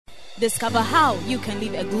Discover how you can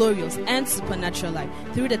live a glorious and supernatural life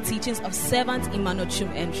through the teachings of Servant Emmanuel Chum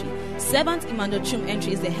Entry. Servant Emmanuel Chum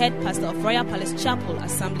Entry is the head pastor of Royal Palace Chapel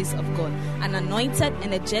Assemblies of God, an anointed,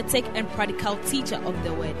 energetic, and practical teacher of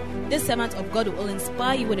the Word. This servant of God will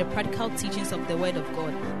inspire you with the practical teachings of the Word of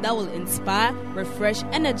God that will inspire, refresh,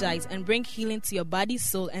 energize, and bring healing to your body,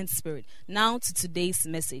 soul, and spirit. Now to today's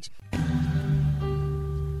message. Your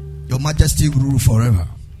Majesty will rule forever.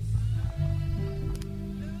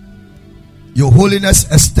 Your holiness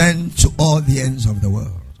extends to all the ends of the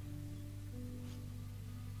world.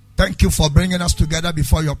 Thank you for bringing us together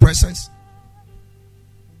before your presence.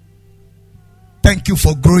 Thank you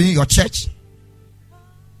for growing your church.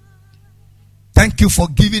 Thank you for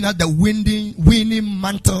giving us the winning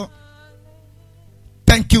mantle.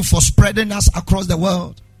 Thank you for spreading us across the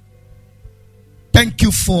world. Thank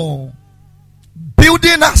you for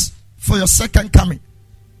building us for your second coming.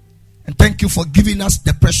 And thank you for giving us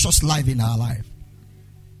the precious life in our life.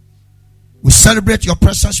 We celebrate your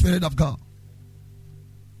precious Spirit of God.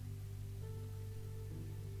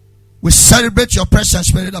 We celebrate your precious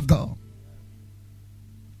Spirit of God.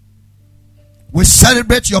 We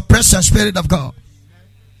celebrate your precious Spirit of God.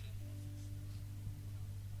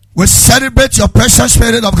 We celebrate your precious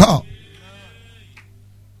Spirit of God.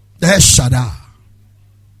 There's Shaddai.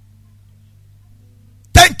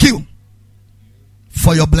 Thank you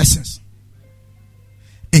for your blessings.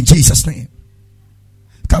 In Jesus' name.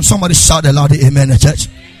 Can somebody shout a loud amen in the church?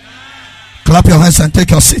 Clap your hands and take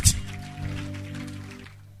your seat.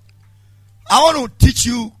 I want to teach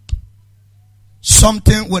you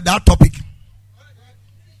something with that topic.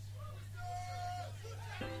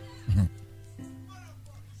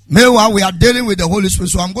 Meanwhile, we are dealing with the Holy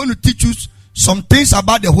Spirit. So I'm going to teach you some things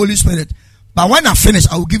about the Holy Spirit. But when I finish,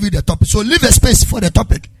 I will give you the topic. So leave a space for the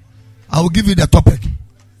topic. I will give you the topic.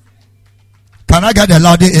 Can I get a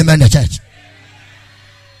loud amen in the church?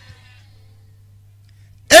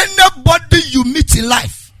 Anybody you meet in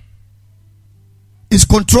life is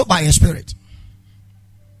controlled by a spirit.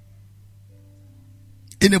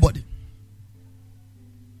 Anybody.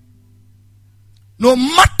 No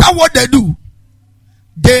matter what they do,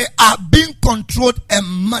 they are being controlled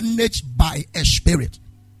and managed by a spirit.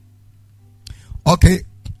 Okay.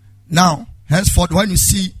 Now, henceforth, when you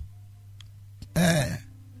see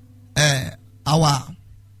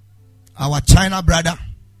our China brother,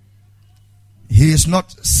 he is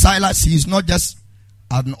not Silas. He is not just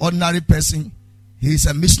an ordinary person. He is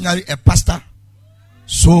a missionary, a pastor.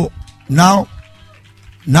 So now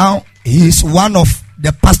he is one of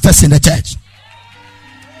the pastors in the church.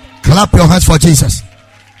 Clap your hands for Jesus.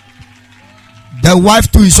 The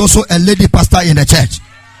wife too is also a lady pastor in the church.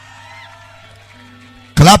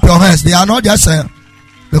 Clap your hands. They are not just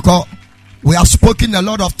because we have spoken a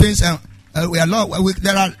lot of things and there are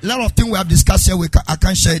a lot of things we have discussed here. I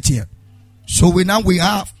can't share it here. So we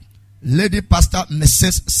have Lady Pastor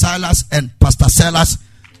Mrs. Silas and Pastor Silas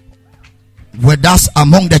with us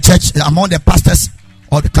among the church, among the pastors.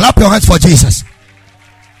 Clap your hands for Jesus.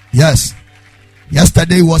 Yes.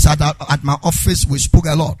 Yesterday was at my office. We spoke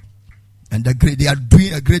a lot, and they are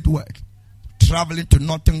doing a great work, traveling to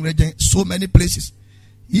Northern region, so many places.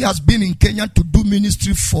 He has been in Kenya to do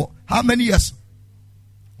ministry for how many years?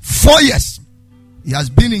 4 years. He has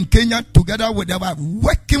been in Kenya together with their wife,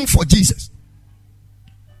 working for Jesus.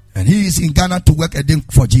 And he is in Ghana to work again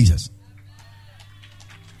for Jesus.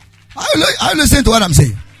 Are you listening to what I'm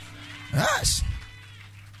saying? Yes.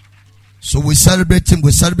 So we celebrate him.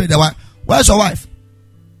 We celebrate the wife. Where's your wife?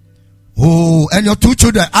 Oh, and your 2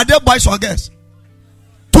 children. Are they boys or girls?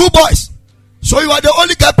 2 boys. So you are the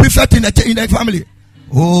only girl prefect in the family.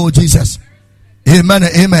 Oh, Jesus. Amen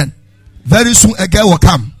and amen. Very soon a girl will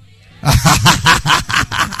come.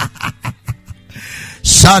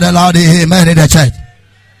 Shout aloud amen in the church.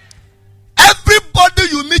 Everybody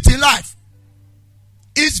you meet in life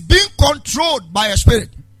is being controlled by a spirit.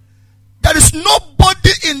 There is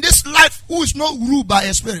nobody in this life who is not ruled by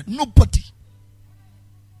a spirit. Nobody.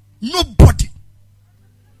 Nobody.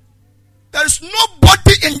 There is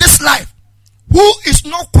nobody in this life who is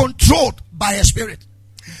not controlled by a spirit.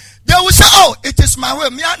 They will say, oh, it is my way.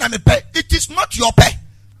 It is not your pay.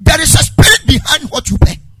 There is a spirit behind what you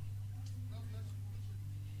pay.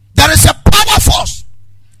 There is a power force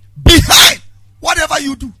behind whatever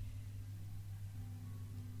you do.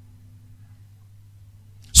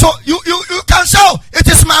 So you can say, oh, it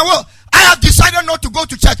is my will. I have decided not to go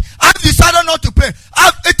to church. I have decided not to pray.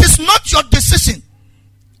 It is not your decision.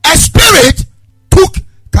 A spirit took.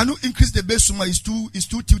 Can you increase the bass? It's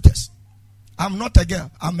two tutors. I'm not a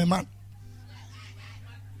girl. I'm a man.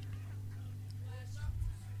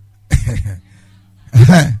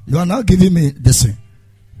 You are now giving me this thing.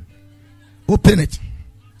 Open it.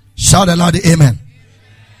 Shout aloud, amen.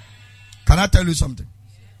 Can I tell you something?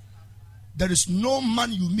 There is no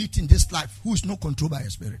man you meet in this life who is not controlled by a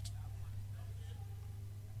spirit.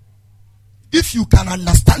 If you can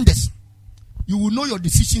understand this, you will know your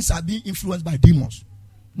decisions are being influenced by demons,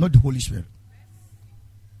 not the Holy Spirit.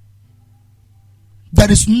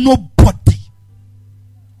 There is nobody.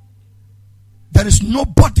 There is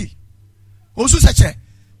nobody. Also said,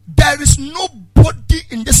 there is nobody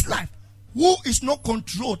in this life who is not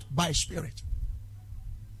controlled by a spirit.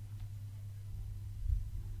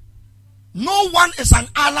 No one is an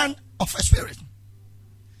island of a spirit.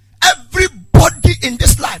 Everybody in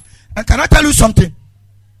this life. And can I tell you something?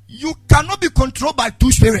 You cannot be controlled by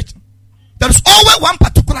two spirits. There is always one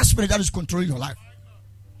particular spirit that is controlling your life.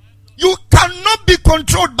 You cannot be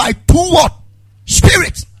controlled by two what?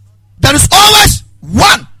 Spirits. There is always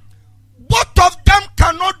one. Both of them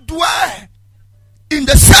cannot dwell in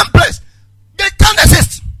the same place. They can't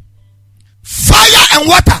exist. Fire and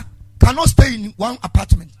water cannot stay in one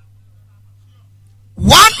apartment.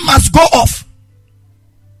 One must go off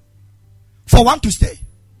for one to stay.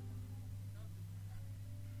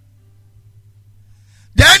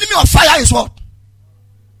 The enemy of fire is what?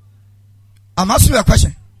 I'm asking you a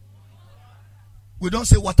question. We don't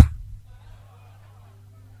say water.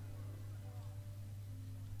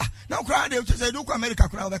 Now cry they say do America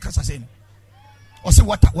cry over Kasa saying. Or say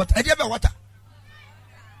water. I did water.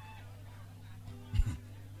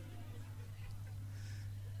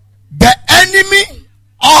 The enemy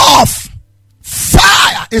of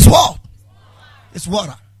fire is what? It's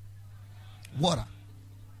water. Water.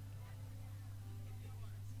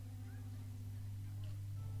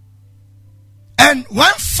 And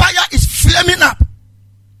when fire is flaming up,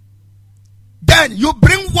 then you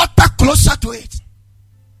bring water closer to it.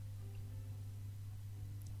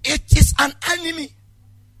 It is an enemy.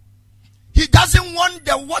 He doesn't want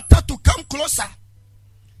the water to come closer.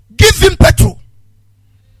 Give him petrol.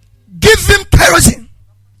 Give him kerosene.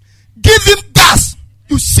 Give him gas.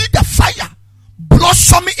 You see the fire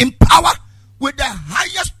blossoming in power with the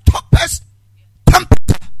highest, toppest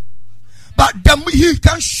temperature. But then he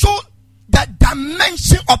can show the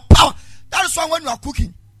dimension of power. That is why when you are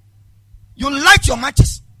cooking, you light your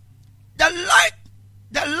matches. The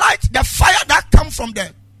fire that comes from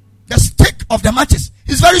the stick of the matches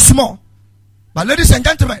is very small. But ladies and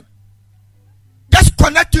gentlemen, just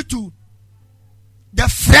connect you to the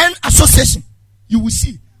friend association. You will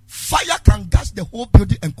see fire can gas the whole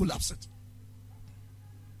building and collapse it.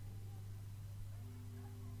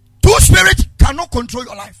 Two spirits cannot control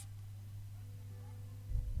your life.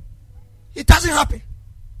 It doesn't happen.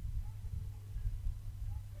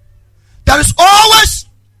 There is always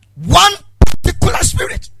one particular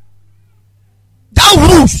spirit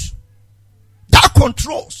that rules, that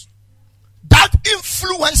controls, that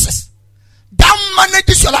influences, that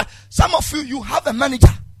manages your life. Some of you have a manager.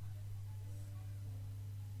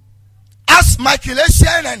 As Michael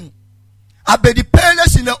Essien and Abedi Pele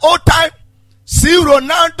in the old time, see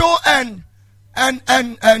Ronaldo and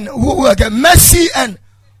who again, Messi and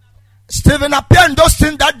Stephen Appiah and those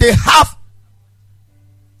things that they have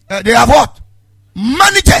what?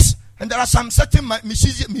 Managers. And there are some certain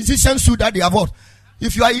musicians too that they have what?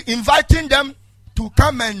 If you are inviting them to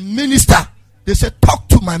come and minister, they say, talk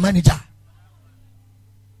to my manager.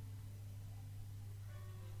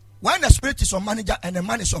 When the spirit is your manager and the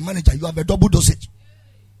man is your manager, you have a double dosage.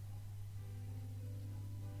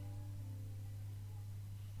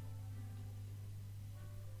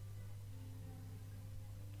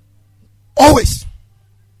 Always.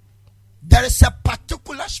 There is a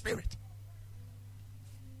particular spirit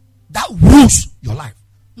that rules your life,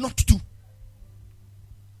 not two.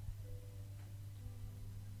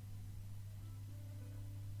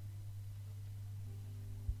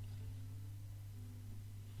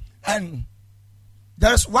 And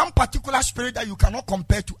there is one particular spirit that you cannot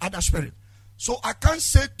compare to other spirit. So I can't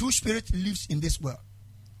say two spirits lives in this world.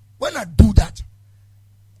 When I do that,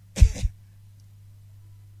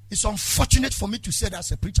 it's unfortunate for me to say that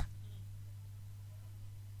as a preacher.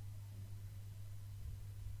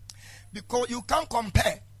 Because you can't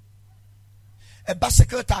compare a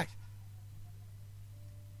bicycle tire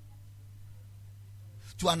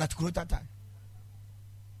to an articulated tire.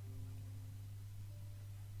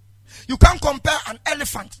 You can't compare an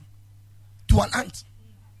elephant to an ant.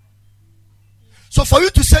 So for you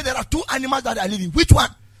to say there are two animals that are living, which one?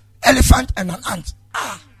 Elephant and an ant.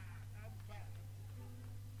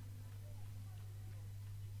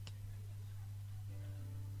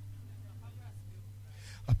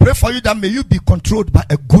 I pray for you that may you be controlled by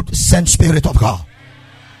a good sent spirit of God.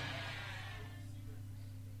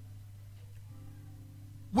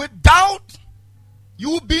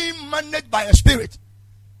 managed by a spirit,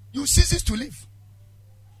 you cease to live.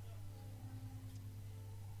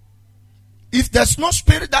 If there's no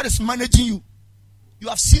spirit that is managing you, you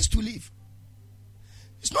have ceased to live.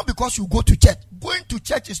 It's not because you go to church. Going to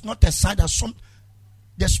church is not a sign that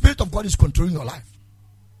the Spirit of God is controlling your life.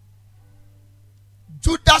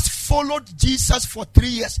 Judas followed Jesus for 3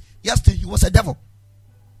 years. Yesterday he was a devil.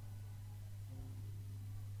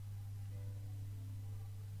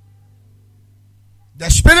 The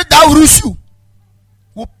spirit that rules you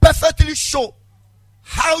will perfectly show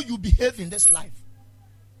how you behave in this life.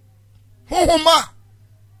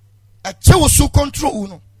 A che will so control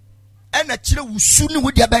no, and a chile will soon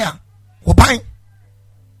with your bear.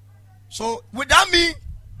 So without me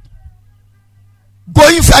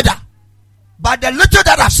going further, but the little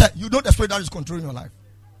that I've said, you know the spirit that is controlling your life.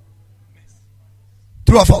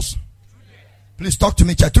 True of us. Please talk to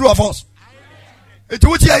me, church. True of us. It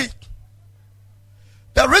would hear.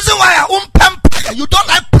 The reason why I won't prayer, you don't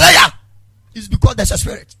like prayer, is because there's a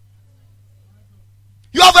spirit.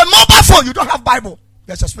 You have a mobile phone, you don't have Bible.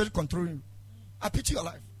 There's a spirit controlling you. I pity your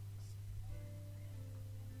life.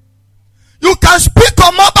 You can speak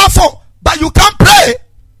on mobile phone, but you can't pray.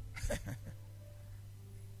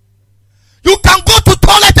 You can go to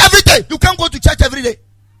toilet every day. You can't go to church every day.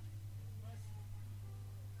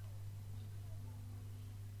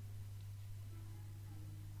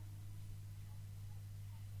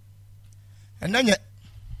 And then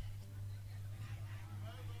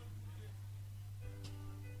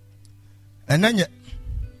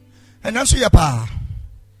so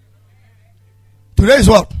today is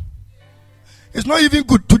what? It's not even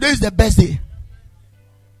good. Today is the best day.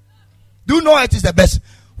 Do you know it is the best?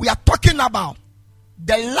 We are talking about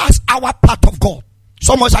the last hour part of God.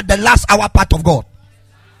 Someone said the last hour part of God.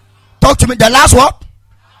 Talk to me. The last what?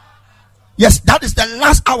 Yes, that is the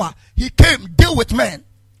last hour. He came, deal with men,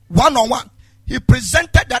 one-on-one. He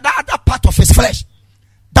presented the other part of his flesh.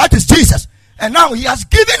 That is Jesus. And now he has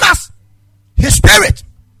given us his spirit,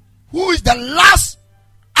 who is the last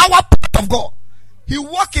hour part of God. He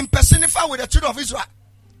walked in personified with the children of Israel.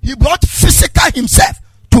 He brought physical himself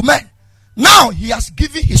to men. Now he has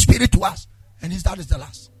given his spirit to us. And that is the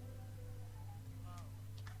last.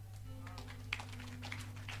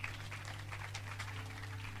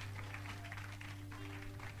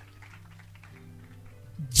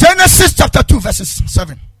 Genesis chapter 2 verses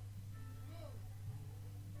 7.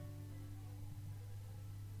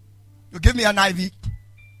 You give me an IV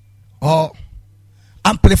or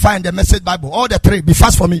amplifying the Message Bible. All the three. Be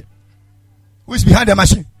fast for me. Who is behind the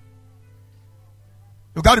machine?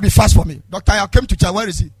 You got to be fast for me. Doctor, I came to church. Where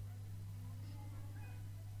is he?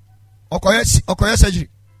 Okoye surgery.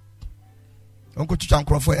 Uncle Chuchan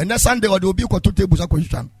Crawford. And next Sunday, or there will be 2 tables.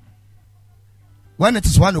 When it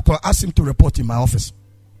is 1 o'clock, ask him to report in my office.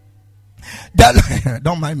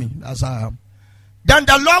 Don't mind me. Then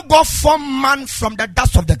the Lord God formed man from the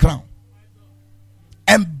dust of the ground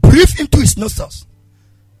and breathed into his nostrils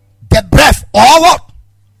the breath or what?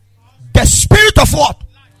 The spirit of what?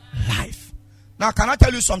 Life. Now, can I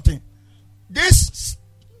tell you something? These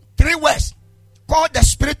 3 words called the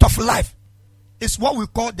spirit of life is what we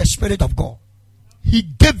call the Spirit of God. He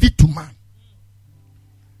gave it to man.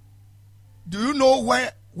 Do you know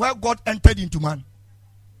where God entered into man?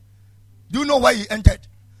 Do you know where he entered?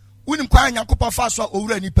 He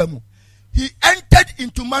entered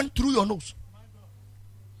into man through your nose.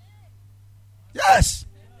 Yes.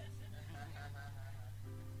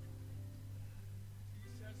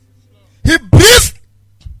 He breathed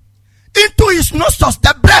into his nostrils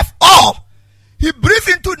the breath, or he breathed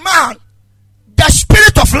into man the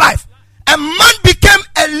spirit of life, and man became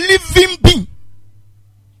a living being.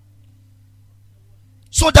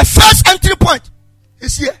 So the first entry point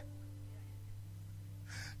is here.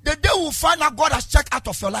 The day we find out God has checked out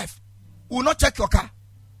of your life, we will not check your car,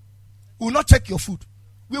 we will not check your food,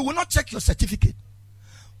 we will not check your certificate,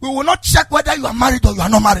 we will not check whether you are married or you are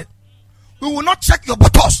not married, we will not check your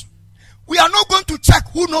bottles. We are not going to check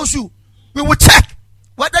who knows you. We will check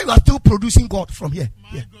whether you are still producing God from here.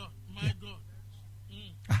 My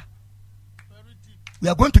God. We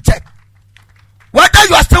are going to check whether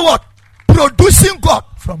you are still what? Producing God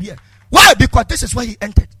from here. Why? Because this is where he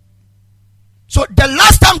entered. So the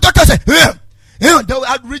last time doctor said, they will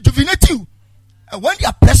rejuvenate you. And when they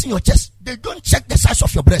are pressing your chest, they don't check the size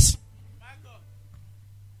of your breast.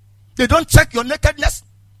 They don't check your nakedness.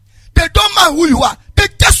 They don't mind who you are. They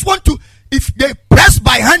just want to, if they press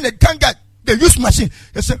by hand, they can't get, they use machine.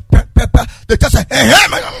 They say, they just say,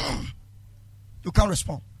 you can't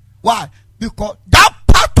respond. Why? Because that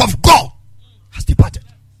part of God has departed.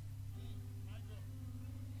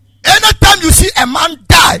 Anytime you see a man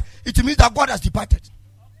die, it means that God has departed.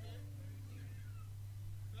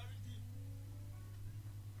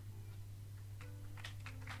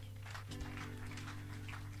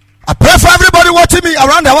 I pray for everybody watching me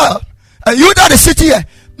around the world, and you that is sitting here,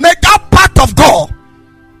 may that part of God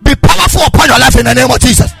be powerful upon your life in the name of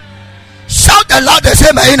Jesus. Shout the loudest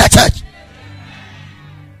amen in the church.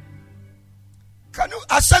 Can you,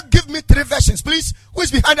 I said, give me 3 versions, please? Who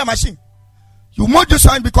is behind the machine? You move this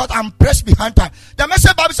sign because I'm pressed behind time. The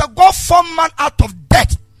message Bible says, God formed man out of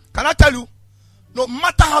death. Can I tell you? No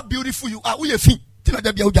matter how beautiful you are, who you feel?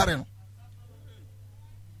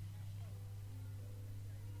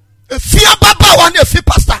 A fear Baba one, a fear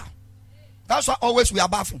pastor. That's why always we are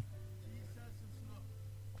bathing.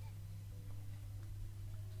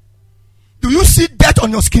 Do you see dirt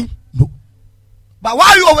on your skin? No. But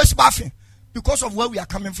why are you always bathing? Because of where we are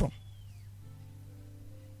coming from.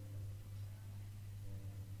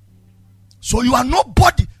 So you are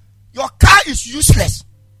nobody. Your car is useless.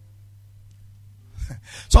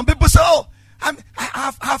 Some people say, oh, I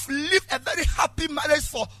have lived a very happy marriage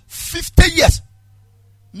for 50 years.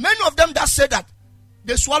 Many of them that say that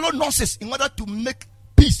they swallow nonsense in order to make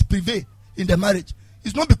peace prevail in the marriage.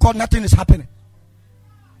 It's not because nothing is happening.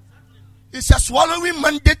 It's a swallowing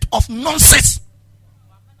mandate of nonsense.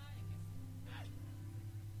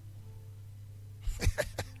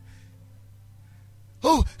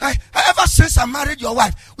 Oh, ever since I married your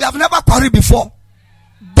wife, we have never quarreled before.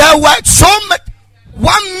 There were so many,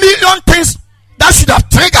 1 million things that should have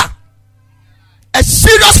triggered a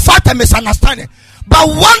serious fight and misunderstanding. But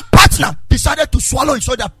one partner decided to swallow it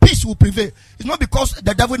so that peace will prevail. It's not because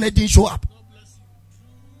the devil didn't show up.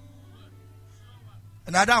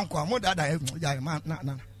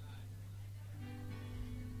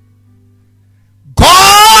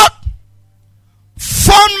 God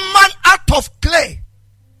formed man out of clay.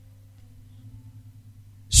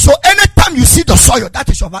 So anytime you see the soil, that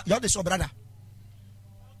is your brother.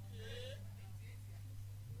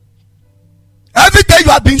 Every day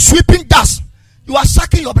you have been sweeping dust, you are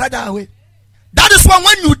sucking your brother away. That is why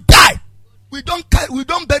when you die, we don't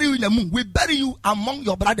bury you in the moon. We bury you among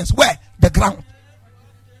your brothers. Where? The ground.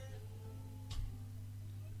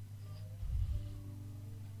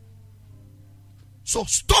 So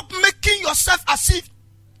stop making yourself as if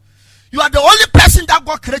you are the only person that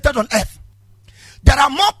God created on earth. There are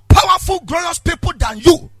more powerful, glorious people than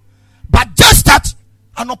you. But just that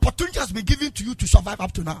an opportunity has been given to you to survive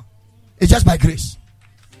up to now. It's just by grace.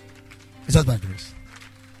 It's just by grace.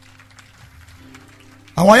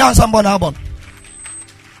 And why are somebody about?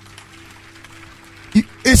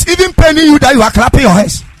 It's even paining you that you are clapping your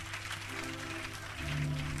hands.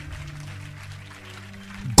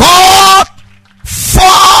 God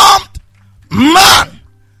formed man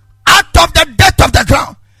out of the depth of the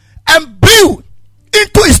ground and blew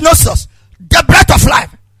into his nostrils the breath of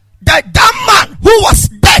life. That man who was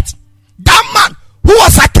dead, that man who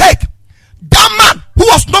was a cake, that man who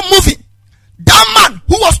was not moving, that man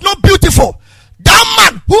who was not beautiful, that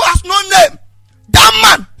man who has no name, that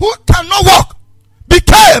man who cannot walk,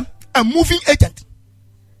 became a moving agent.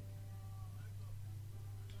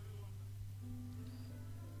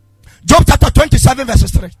 Job chapter 27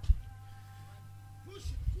 verses 3.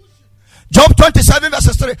 Job 27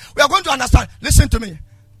 verses 3. We are going to understand. Listen to me.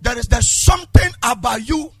 There's something about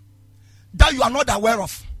you that you are not aware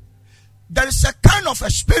of. There is a kind of a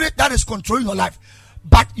spirit that is controlling your life.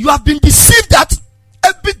 But you have been deceived that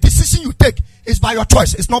every decision you take is by your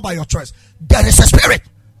choice. It's not by your choice. There is a spirit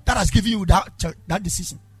that has given you that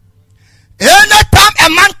decision. Anytime a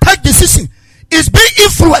man takes decision, is being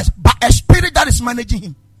influenced by a spirit that is managing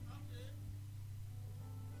him.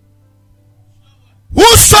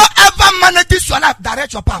 Whosoever manages your life,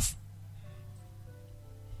 direct your path.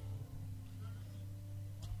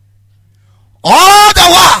 All the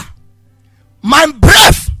while, my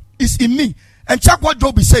breath is in me. And check what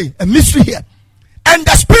Job is saying. A mystery here. And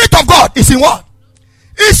the Spirit of God is in what?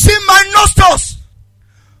 It's in my nostrils.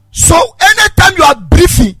 So anytime you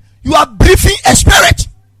are breathing a spirit.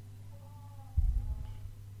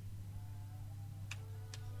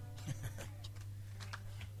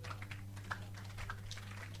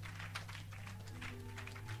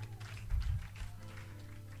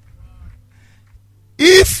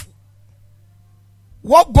 If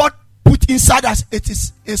what God put inside us, it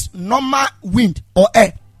is normal wind or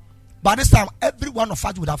air, by this time every one of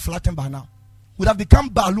us would have flattened by now, would have become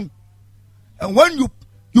balloon. And when you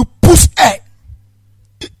push air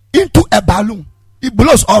into a balloon, it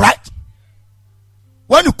blows, all right.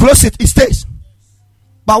 When you close it, it stays.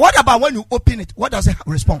 But what about when you open it? What does it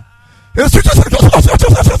respond?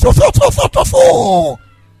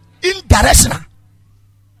 Indirectional.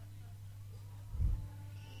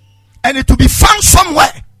 and it will be found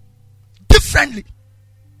somewhere differently.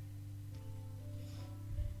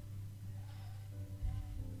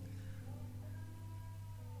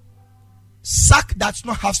 Sack does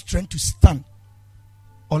not have strength to stand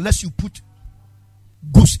unless you put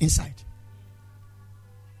goose inside.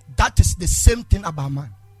 That is the same thing about man.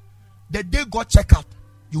 The day God check out,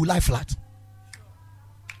 you lie flat.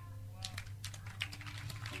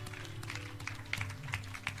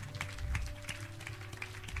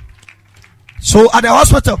 So at the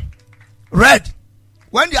hospital,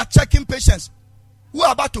 when they are checking patients who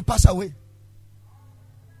are about to pass away,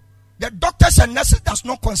 the doctors and nurses does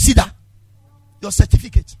not consider your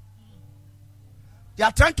certificate. They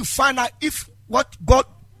are trying to find out if what God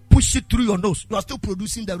pushed it through your nose, you are still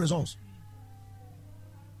producing the results.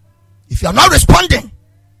 If you are not responding,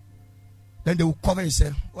 then they will cover and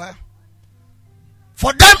say, well,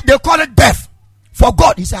 for them they call it death. For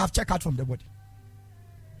God, he said, I have checked out from the body.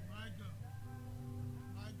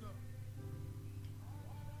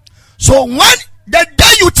 So when the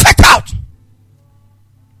day you check out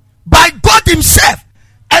by God himself,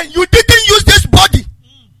 and you didn't use this body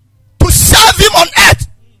to serve him on earth,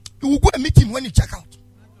 you will go and meet him when you check out.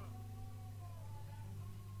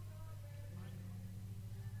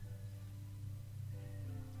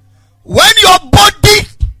 When your body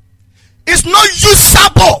is not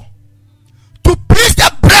usable to please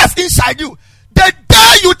the breath inside you, the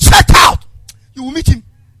day you check out, you will meet him.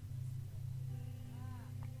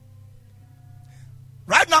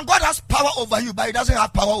 Right now, God has power over you, but he doesn't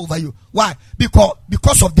have power over you. Why?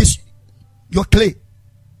 Because of this, your clay.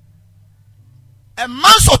 A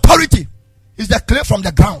man's authority is the clay from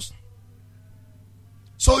the grounds.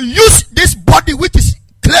 So use this body, which is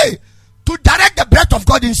clay, to direct the breath of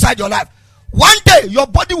God inside your life. One day, your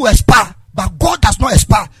body will expire, but God does not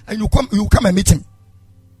expire, and you come and meet him.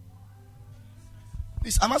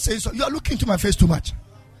 Please, I'm not saying so. You are looking into my face too much.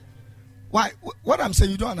 Why? What I'm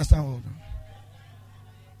saying, you don't understand.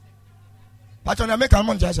 But when I make a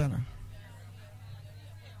money,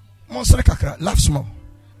 laugh small.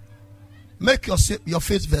 Make your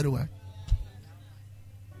face very well.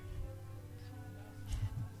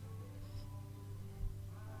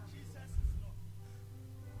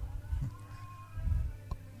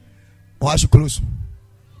 Or I should close.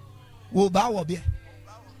 We'll bow up here.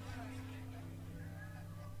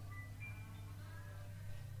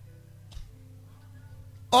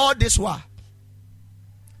 All this while,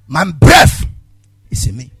 my breath is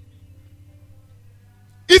in me.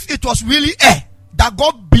 If it was really air that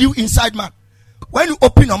God blew inside man, when you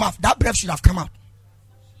open your mouth, that breath should have come out.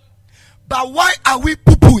 But why are we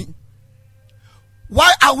poo-pooing?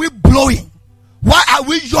 Why are we blowing? Why are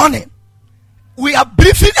we yawning? We are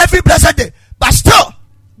breathing every blessed day, but still,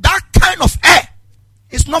 that kind of air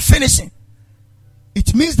is not finishing.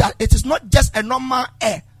 It means that it is not just a normal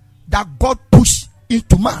air that God pushed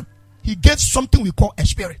into man. He gave something we call a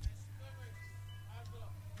spirit.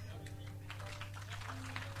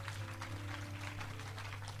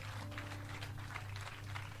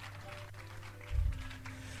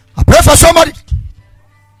 I pray for somebody.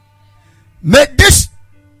 May this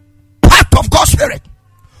part of God's spirit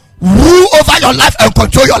rule over your life and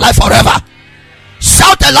control your life forever.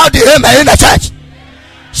 Shout aloud the amen in the church.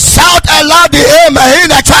 Shout aloud the amen in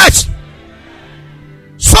the church.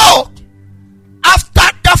 So,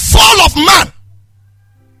 after the fall of man,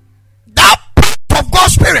 that part of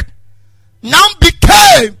God's spirit now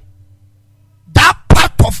became that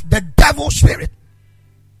part of the devil's spirit.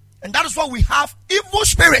 And that is why we have evil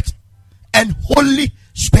spirit and Holy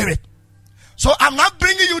Spirit. So I'm now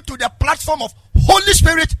bringing you to the platform of Holy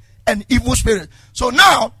Spirit and evil spirit. So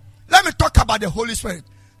now, let me talk about the Holy Spirit.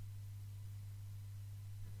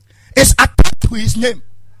 It's attached to his name.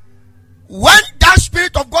 When that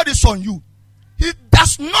Spirit of God is on you, he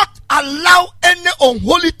does not allow any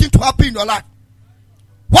unholy thing to happen in your life.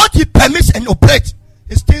 What he permits and operates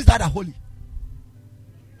is things that are holy.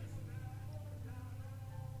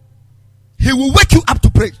 He will wake you up to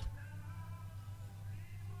pray.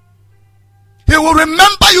 He will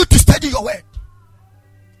remember you to study your word.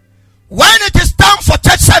 When it is time for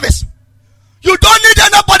church service, you don't need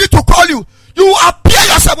anybody to call you. You appear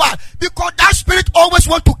yourself. Why? Because that spirit always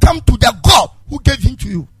wants to come to the God who gave him to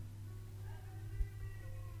you.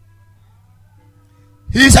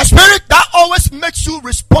 He is a spirit that always makes you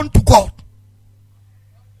respond to God.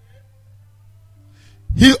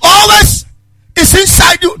 He always is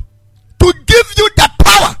inside you to give you the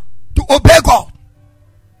power to obey God.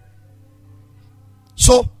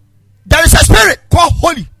 So, there is a spirit called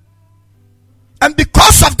Holy. And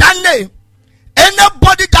because of that name,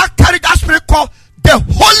 anybody that carries that spirit called the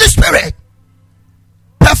Holy Spirit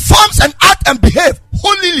performs and act and behave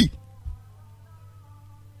holily.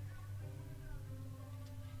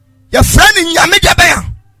 Your friend in Yamidabea,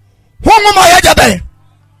 whom I had a bear.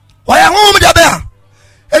 Why am I home?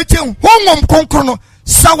 It's home concrono,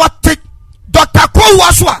 Sawati, Dr.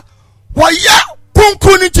 Kowaswa. Why, ya,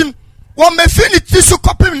 concronitin, one may finish this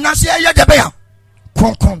copy Nasia Yadabea.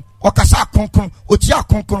 Concron, or Casa concron, or Tia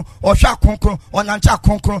concron, or Sha concron, or Nancha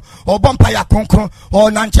concron, or Bompaya concron,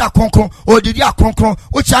 or Nancha concron, or Didia concron,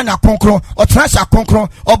 or China concron, or Transa concron,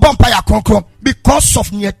 or Bompaya concron, because of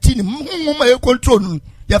Niatin, control.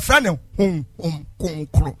 Your friend,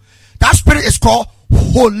 that spirit is called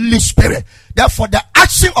Holy Spirit. Therefore, the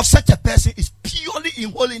action of such a person is purely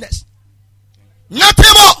in holiness.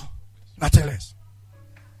 Nothing more, nothing less.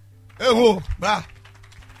 Oh, brah.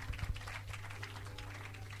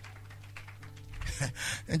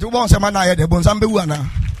 And you want some man the Bonzambe Wana.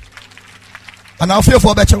 And I'll feel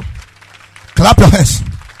for better. Clap your hands.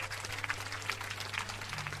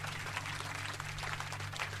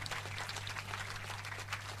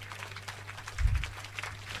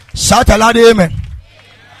 Shout aloud, amen.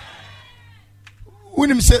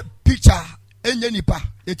 When him say picture, any nipa,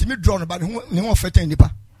 it me drawn about who no fete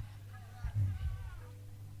nipa.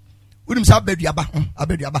 When him say abediaba,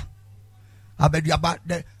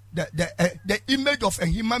 the image of a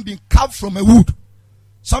human being carved from a wood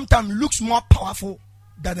sometimes looks more powerful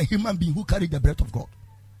than a human being who carried the breath of God.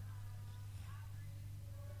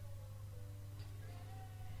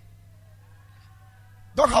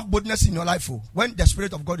 Don't have boldness in your life when the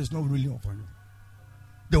Spirit of God is not ruling upon you.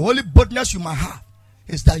 The only boldness you might have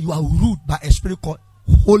is that you are ruled by a spirit called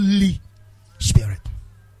Holy Spirit.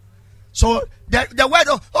 So the word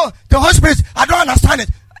of the Holy Spirit, I don't understand it.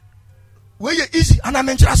 Where you easy and I'm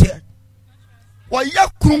interested here. Why ya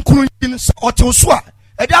krun in otoswa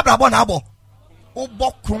e dia brabo na abo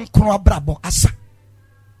obo krun brabo asa.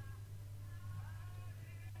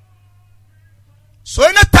 So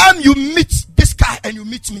anytime you meet this guy and you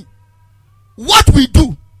meet me, what we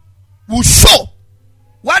do will show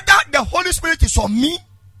whether the Holy Spirit is on me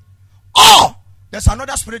or there's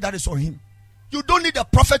another spirit that is on him. You don't need a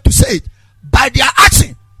prophet to say it. By their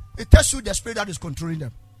action, it tells you the spirit that is controlling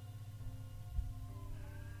them.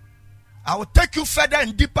 I will take you further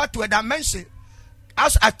and deeper to a dimension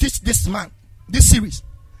as I teach this series.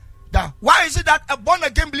 That why is it that a born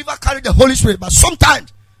again believer carries the Holy Spirit, but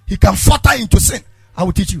sometimes he can falter into sin? I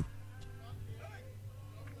will teach you.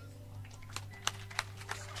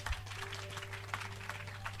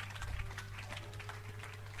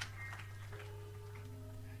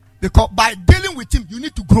 Because by dealing with him, you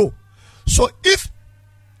need to grow. So if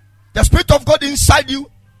the Spirit of God inside you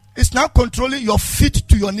is now controlling your feet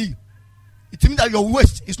to your knee, it means that your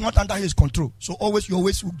waist is not under his control. So always your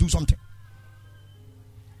waist will do something.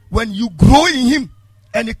 When you grow in him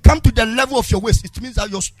and it comes to the level of your waist, it means that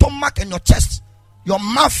your stomach and your chest, your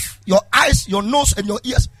mouth, your eyes, your nose and your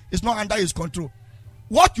ears is not under his control.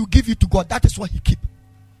 What you give it to God, that is what he keep.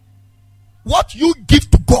 What you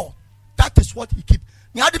give to God, that is what he keep.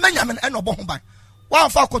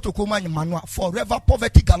 Forever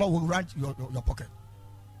poverty galore will run your pocket.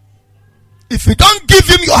 If you don't give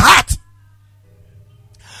him your heart,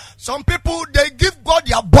 some people, they give God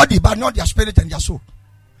their body but not their spirit and their soul.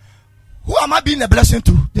 Who am I being a blessing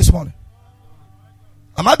to this morning?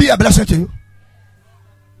 Am I being a blessing to you?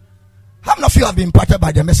 How many of you have been impacted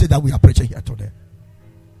by the message that we are preaching here today?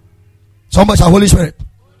 Somebody say Holy Spirit.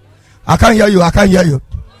 I can't hear you. I can't hear you.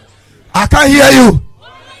 I can't hear you.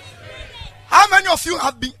 How many of you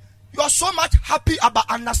have been, you are so much happy about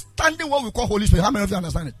understanding what we call Holy Spirit? How many of you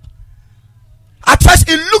understand it? At first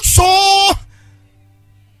it looks so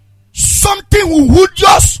something would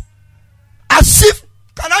just as if,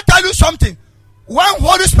 can I tell you something? When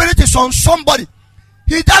Holy Spirit is on somebody,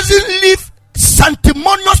 he doesn't live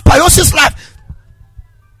sanctimonious piosis life.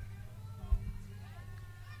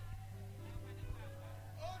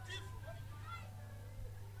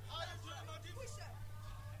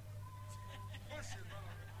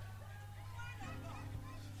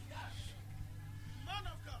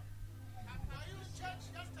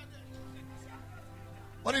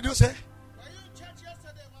 What did you say?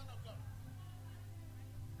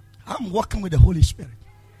 I'm working with the Holy Spirit.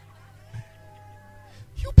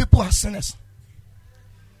 You people are sinners.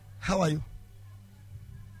 How are you?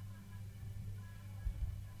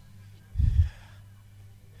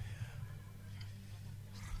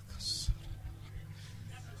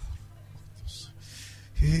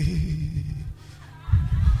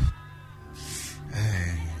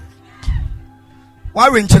 Why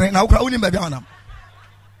are we in China now? Only maybe on them.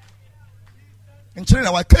 In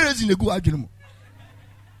China, why crazy in the good argument?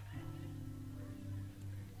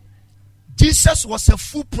 Jesus was a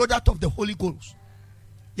full product of the Holy Ghost.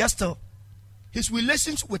 Yes, sir. His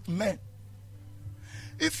relations with men.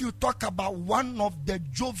 If you talk about one of the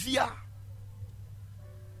jovial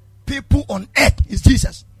people on earth, is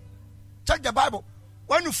Jesus. Check the Bible.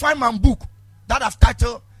 When you find my book that I've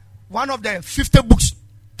titled, one of the 50 books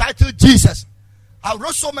titled Jesus, I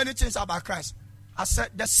wrote so many things about Christ. I said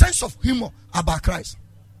the sense of humor about Christ.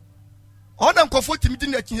 All them comfort meeting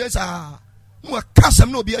the changes are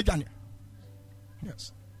no be a journey.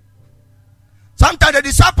 Yes. Sometimes the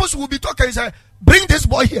disciples will be talking and say, bring this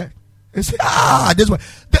boy here. They say, this boy.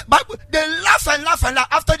 They laugh and laugh and laugh.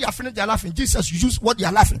 After they are finished, they are laughing. Jesus used what they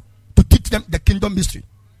are laughing to teach them the kingdom mystery.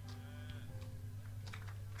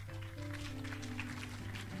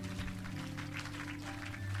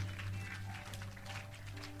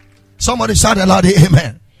 Somebody shout aloud,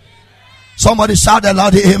 amen. Somebody shout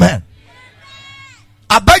aloud, amen.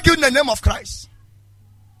 I beg you in the name of Christ.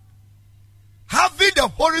 Having the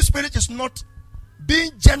Holy Spirit is not being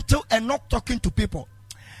gentle and not talking to people.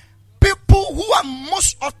 People who are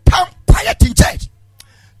most of the time quiet in church,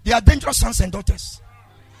 they are dangerous sons and daughters.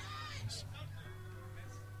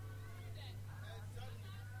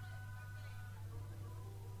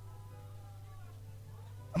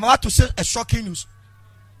 I'm about to say a shocking news.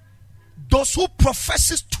 Those who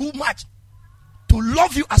professes too much to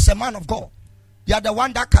love you as a man of God, they are the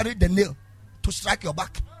one that carried the nail to strike your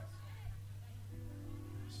back.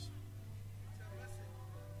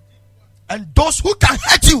 And those who can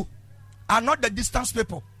hurt you are not the distance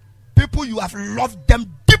people. People you have loved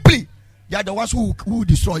them deeply. They are the ones who will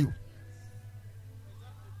destroy you.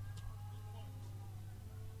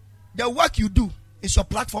 The work you do is your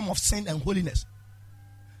platform of sin and holiness.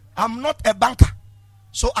 I'm not a banker,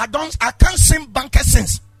 so I can't sin banker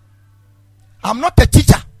sins. I'm not a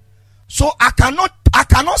teacher, so I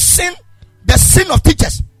cannot sin the sin of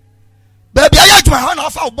teachers. Baby,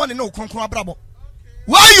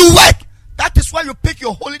 where you work, that is where you pick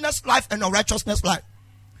your holiness life and your righteousness life.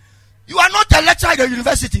 You are not a lecturer at the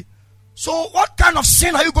university, so what kind of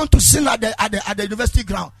sin are you going to sin at the university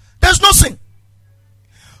ground? There's no sin.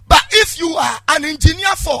 But if you are an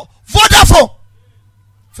engineer for Vodafone,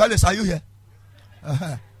 fellas, are you here?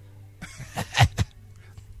 Uh-huh.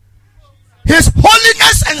 His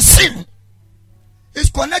holiness and sin is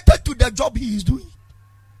connected to the job he is doing.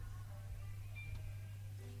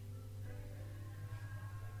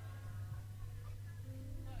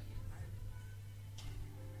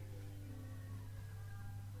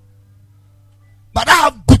 But I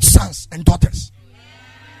have good sons and daughters.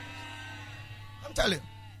 I'm telling you.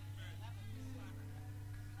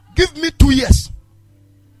 Give me 2 years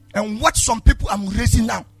and watch some people I'm raising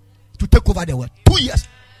now to take over the world. 2 years.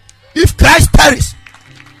 If Christ tarries,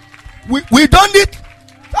 we don't need.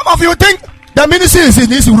 Some of you think the ministry is in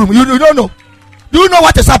this room. You don't know. Do you know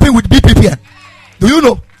what is happening with BPPN? Do you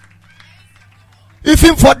know?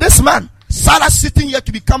 Even for this man, Sarah sitting here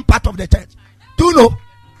to become part of the church. Do you know?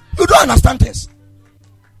 You don't understand this.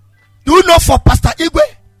 Do you know for Pastor Igwe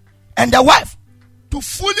and the wife to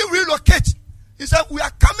fully relocate? He said, we are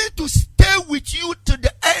coming to stay with you to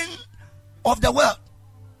the end of the world.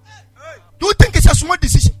 Do you think it's a small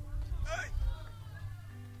decision?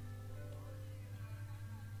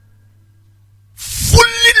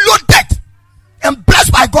 Fully loaded and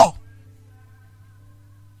blessed by God.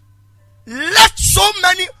 Left so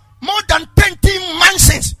many, more than 20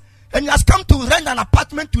 mansions, and he has come to rent an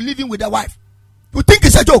apartment to live in with the wife. You think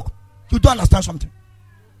it's a joke? You don't understand something.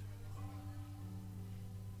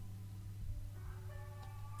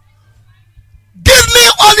 Give me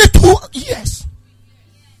only 2 years,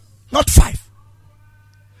 not 5.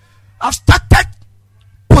 I've started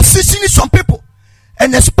positioning some people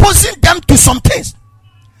and exposing them to some things,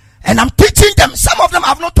 and I'm teaching them. Some of them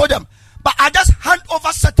I've not told them, but I just hand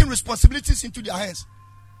over certain responsibilities into their hands.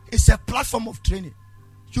 It's a platform of training.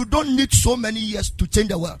 You don't need so many years to change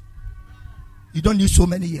the world. You don't need so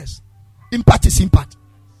many years. Impact is impact.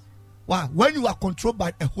 Why? When you are controlled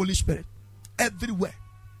by a Holy Spirit, everywhere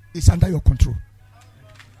is under your control.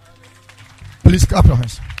 Please clap your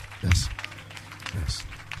hands. Yes. Yes.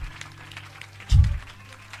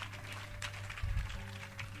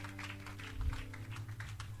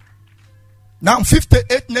 Now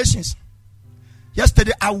 58 nations.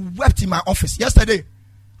 Yesterday I wept in my office. Yesterday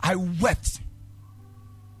I wept.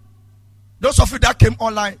 Those of you that came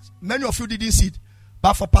online, many of you didn't see it.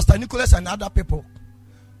 But for Pastor Nicholas and other people,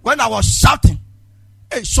 when I was shouting,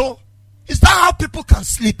 hey, so is that how people can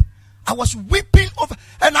sleep? I was weeping over,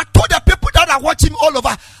 and I told the people that are watching me all over,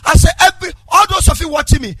 I said, all those of you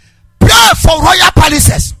watching me, pray for royal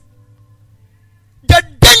palaces. The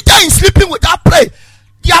danger in sleeping without prayer.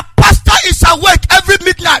 Their pastor is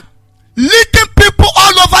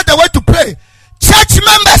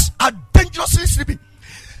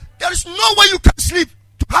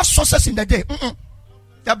resources in the day.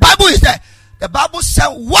 The Bible is there. The Bible said,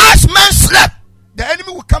 wise men slept. The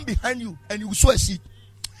enemy will come behind you and you will sow a seed.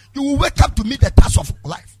 You will wake up to meet the task of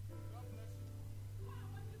life.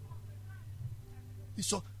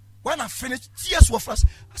 So when I finished, tears were first.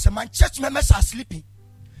 I said, my church members are sleeping.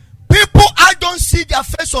 People I don't see their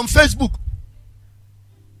face on Facebook.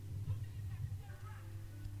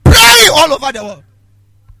 Praying all over the world.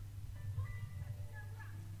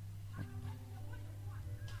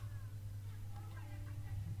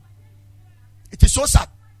 It is so sad.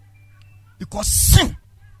 Because sin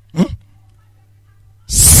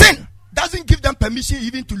doesn't give them permission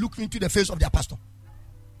even to look into the face of their pastor.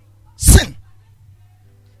 Sin.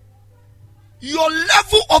 Your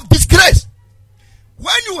level of disgrace,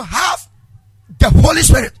 when you have the Holy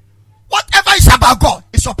Spirit, whatever is about God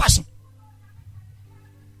is your passion.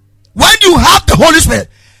 When you have the Holy Spirit,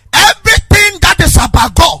 everything that is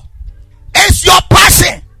about God is your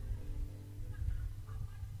passion.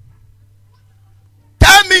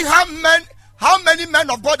 Tell me how many men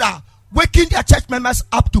of God are waking their church members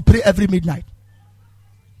up to pray every midnight.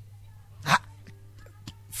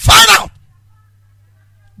 Find out.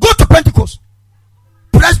 Go to Pentecost,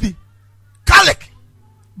 Presby, Catholic,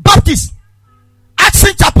 Baptist,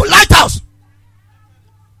 Action Chapel, Lighthouse.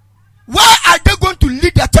 Why are they going to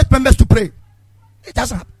lead their church members to pray? It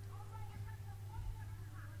doesn't happen.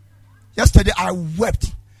 Yesterday I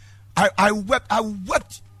wept. I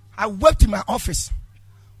wept in my office.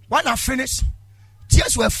 When I finished,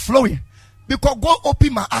 tears were flowing because God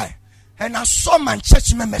opened my eye and I saw my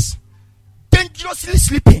church members dangerously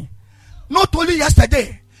sleeping. Not only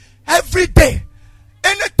yesterday, every day.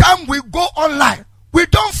 Anytime we go online, we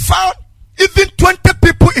don't find even 20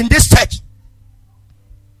 people in this church.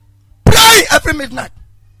 Pray every midnight.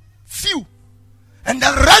 Few. And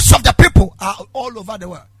the rest of the people are all over the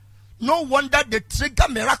world. No wonder they trigger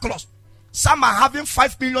miraculous. Some are having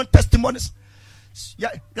 5 million testimonies.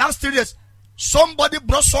 Yeah, last 3 years, somebody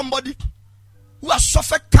brought somebody who has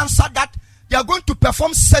suffered cancer that they are going to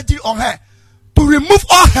perform surgery on her to remove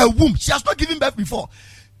all her womb. She has not given birth before.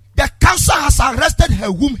 The cancer has arrested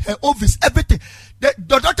her womb, her ovaries, everything. The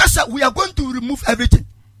doctor said, we are going to remove everything.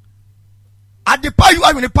 At the part you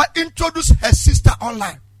are in the part, introduce her sister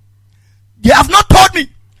online. They have not told me.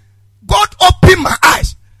 God opened my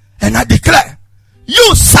eyes and I declare,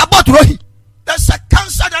 you Sabbath Rohi, there's a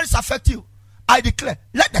cancer that is affecting you. I declare,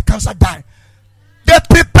 let the cancer die. They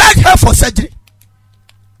prepared her for surgery.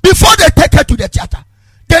 Before they take her to the theater,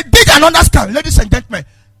 they did another scan. Ladies and gentlemen,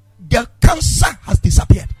 the cancer has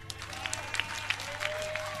disappeared.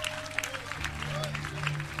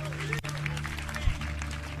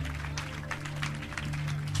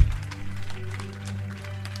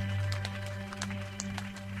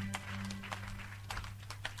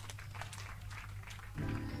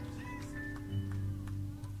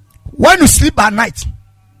 When you sleep at night,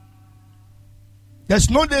 there's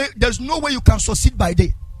no way you can succeed by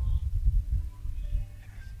day.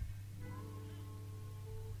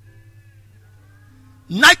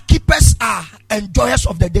 Night keepers are enjoyers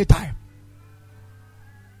of the daytime.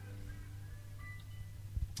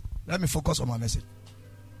 Let me focus on my message.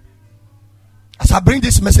 As I bring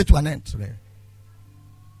this message to an end today,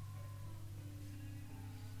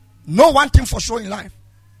 know one thing for sure in life,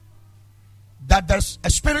 that there's a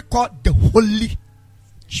spirit called the Holy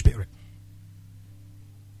Spirit.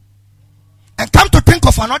 And come to think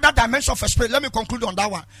of another dimension of a spirit. Let me conclude on that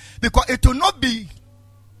one, because it will not be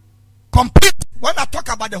complete when I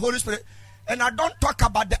talk about the Holy Spirit and I don't talk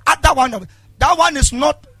about the other one. That one is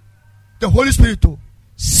not the Holy Spirit too.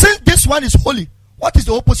 Since this one is holy, what is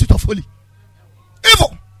the opposite of holy?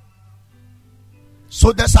 Evil.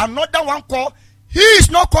 So there's another one called, he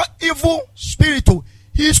is not called evil spirit too.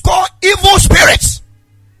 He is called evil spirits.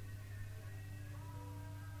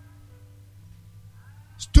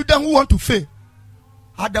 Students who want to fail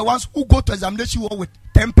are the ones who go to examination with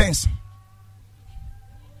 10 pence.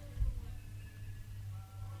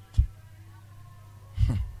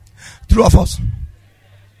 True of us.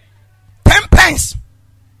 10 pence.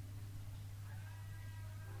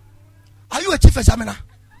 Are you a chief examiner?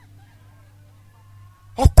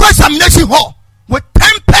 Or examination hall with 10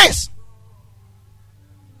 pence?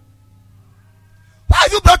 Why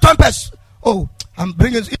have you brought 10 pence? Oh, I'm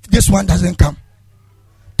bringing, if this one doesn't come,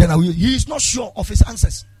 then I will. He is not sure of his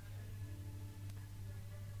answers.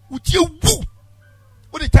 Would you woo?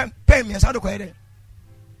 What the time pay me?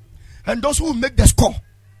 And those who make the score,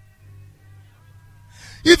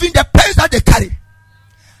 even the pens that they carry,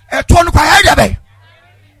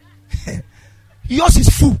 yours is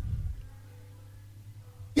full.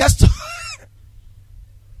 Yes.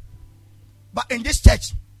 But in this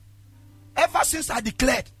church, ever since I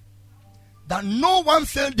declared that no one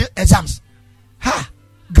failed the exams,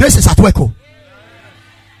 grace is at work. Oh.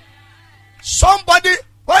 Somebody,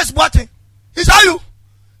 where is what? Is that you?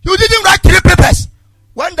 You didn't write 3 papers.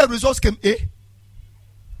 When the results came, hey,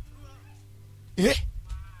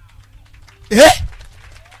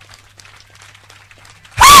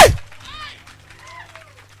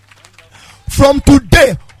 from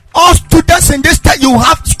today, all students in this state, you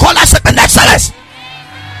have scholarship and excellence.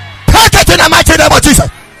 Take it in the mighty name of Jesus.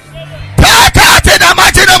 Take it in the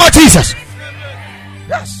mighty name of Jesus.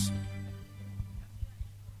 Yes.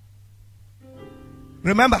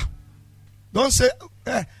 Remember, don't say,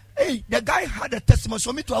 hey, the guy had a testimony,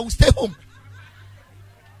 so me too, I will stay home.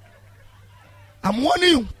 I'm warning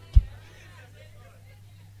you.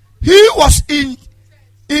 He was in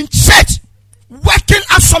church working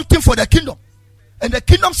at something for the kingdom. And the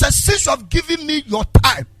kingdom says, since you have given me your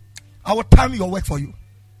time, I will time your work for you.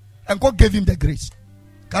 And God gave him the grace.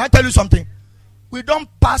 Can I tell you something? We don't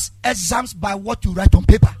pass exams by what you write on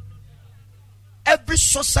paper. Every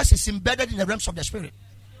success is embedded in the realms of the spirit.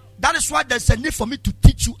 That is why there's a need for me to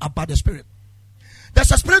teach you about the spirit.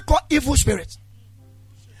 There's a spirit called evil spirit.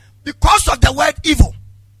 Because of the word evil,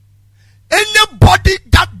 anybody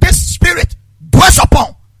that this spirit dwells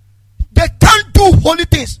upon, they can't do holy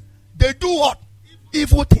things. They do what?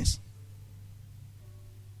 Evil things.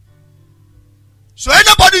 So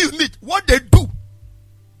anybody you meet, what they do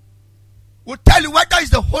will tell you whether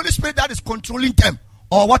it's the Holy Spirit that is controlling them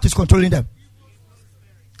or what is controlling them.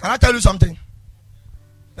 Can I tell you something?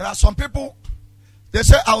 There are some people, they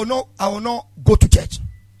say, I will not go to church.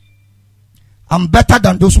 I'm better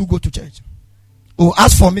than those who go to church. Oh,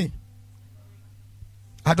 as for me,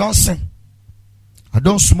 I don't sin. I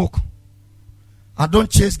don't smoke. I don't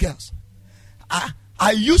chase girls.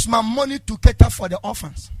 I use my money to cater for the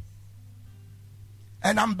orphans.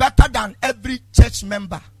 And I'm better than every church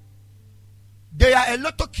member. There are a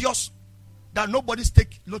lot of kiosks that nobody's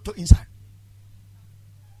take lotto inside.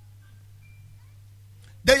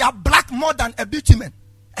 They are black more than a bitumen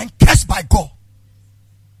and cursed by God.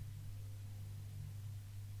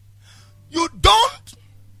 You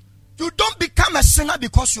don't become a sinner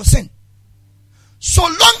because you sin. So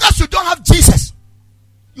long as you don't have Jesus,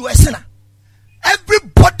 you are a sinner.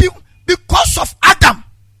 Everybody, because of Adam,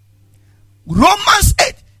 Romans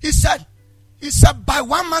 8, he said by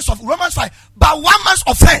one man's of Romans 5, by one man's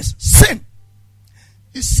offense, sin.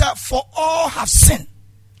 He said, for all have sinned,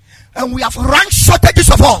 and we have run shortages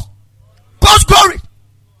of all God's glory.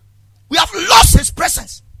 We have lost his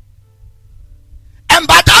presence. And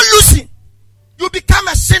by that losing, you become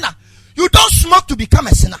a sinner. You don't smoke to become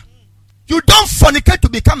a sinner. You don't fornicate to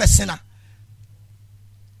become a sinner.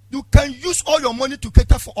 You can use all your money to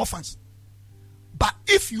cater for orphans. But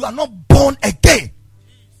if you are not born again,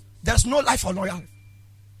 there's no life or no life.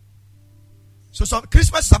 So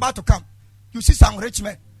Christmas is about to come. You see some rich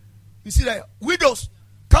men. You see the widows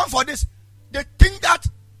come for this. They think that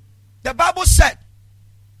the Bible said,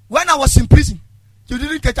 when I was in prison, you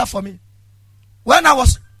didn't cater for me. When I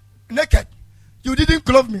was naked, you didn't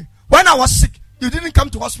clothe me. When I was sick, you didn't come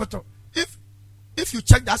to hospital. If you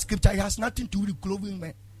check that scripture, it has nothing to do with clothing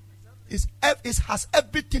men. It has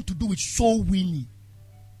everything to do with soul winning.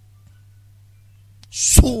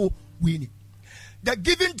 Soul winning. The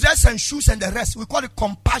giving dress and shoes and the rest, we call it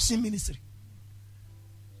compassion ministry.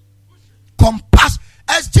 Compassion.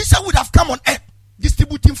 As Jesus would have come on earth,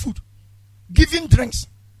 distributing food, giving drinks,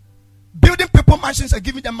 building people mansions and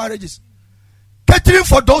giving them marriages, catering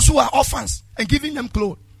for those who are orphans and giving them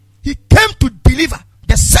clothes. He came to deliver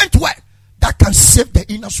the sent word that can save the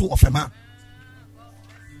inner soul of a man.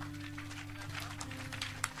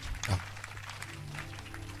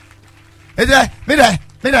 We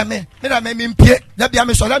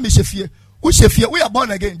are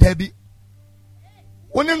born again, Debbie.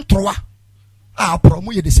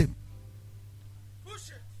 The same.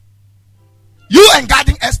 You and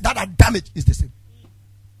guarding us that are damaged is the same.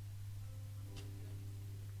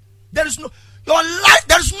 There is no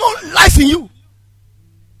life in you.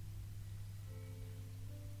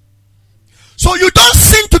 So you don't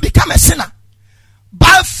sin to become a sinner.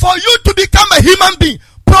 But for you to become a human being,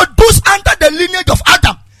 produced under the lineage of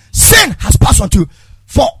Adam, sin has passed on to you.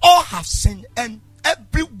 For all have sinned, and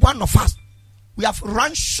every one of us, we have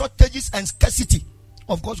run shortages and scarcity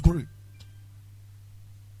of God's glory.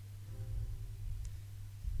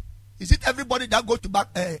 Is it everybody that go to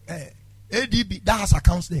back ADB that has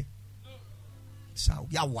accounts there? So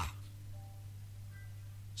yawa.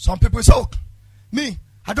 Some people say, "Oh, me,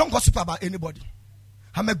 I don't gossip about anybody.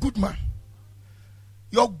 I'm a good man."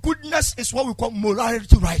 Your goodness is what we call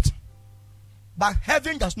morality right. But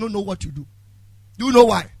heaven does not know what you do. Do you know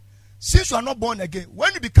why? Since you are not born again,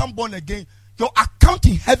 when you become born again, your account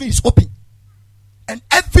in heaven is open. And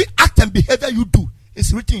every act and behavior you do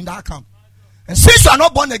is written in that account. And since you are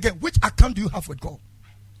not born again, which account do you have with God?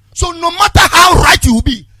 So no matter how right you will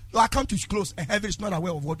be, your account is closed and heaven is not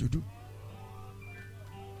aware of what you do.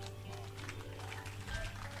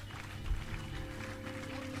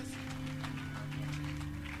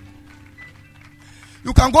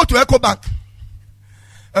 You can go to EcoBank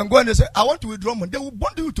and go and they say, I want to withdraw money. They will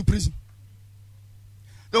bond you to prison.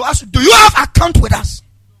 They will ask you, do you have account with us?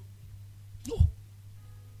 No.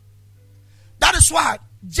 That is why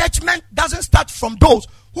judgment doesn't start from those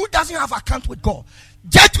who doesn't have account with God.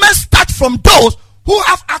 Judgment starts from those who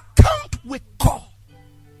have account with God.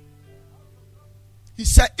 He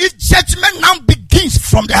said, if judgment now begins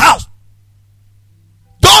from the house,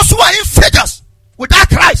 those who are in failures without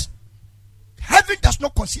Christ, heaven does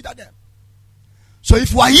not consider them. So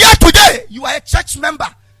if you are here today, you are a church member,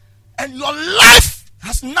 and your life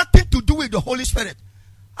has nothing to do with the Holy Spirit.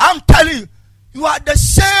 I'm telling you, you are the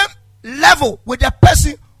same level with the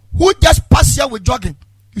person who just passed here with jogging.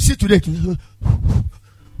 You see today.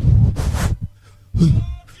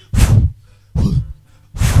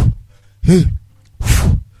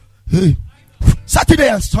 Saturday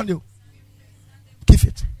and Sunday. Keep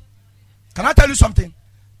it. Can I tell you something?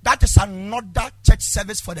 That is another church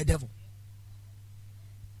service for the devil.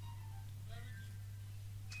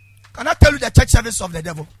 Can I tell you the church service of the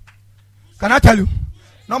devil? Can I tell you?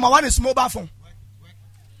 Number one is mobile phone.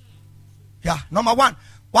 Yeah, number one.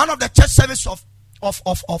 One of the church service of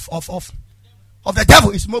the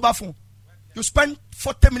devil is mobile phone. You spend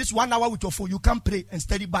 40 minutes, 1 hour with your phone. You can pray and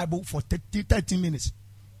study Bible for 30 minutes.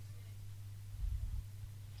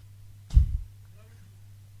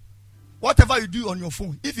 Whatever you do on your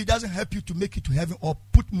phone, if it doesn't help you to make it to heaven or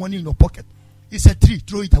put money in your pocket, it's a tree,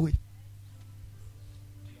 throw it away.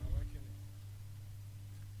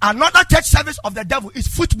 Another church service of the devil is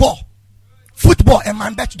football. Football and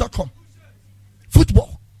manbet.com.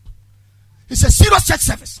 Football. It's a serious church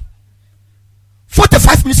service.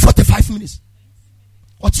 45 minutes, 45 minutes.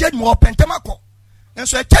 And so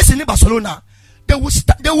a church in Barcelona, they will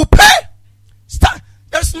pay.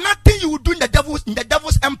 There's nothing you will do in the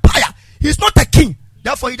devil's empire. He's not a king.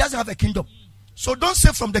 Therefore, he doesn't have a kingdom. So don't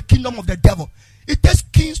say from the kingdom of the devil. It takes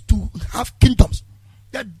kings to have kingdoms.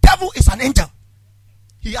 The devil is an angel.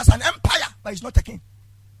 He has an empire, but he's not a king.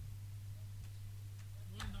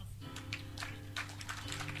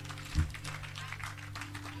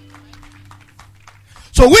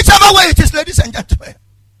 So whichever way it is, ladies and gentlemen,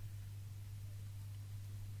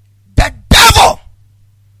 the devil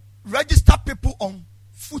register people on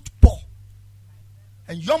football.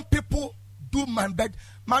 And young people do manbet.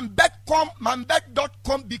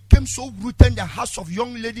 Manbet.com became so rooted in the hearts of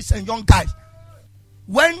young ladies and young guys.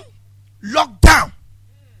 When lockdown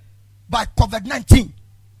by COVID-19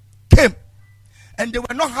 came and they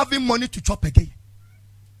were not having money to chop again,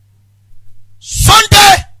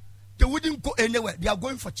 Sunday they wouldn't go anywhere. They are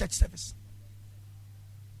going for church service.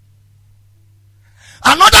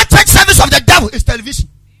 Another church service of the devil is television.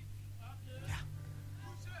 Yeah.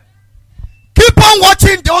 Keep on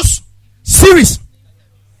watching those series,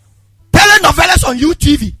 telenovelas on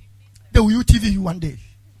UTV. They will UTV you one day.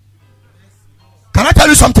 Can I tell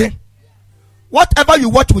you something? Whatever you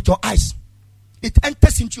watch with your eyes, it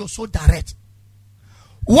enters into your soul direct.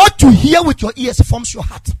 What you hear with your ears forms your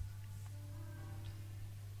heart.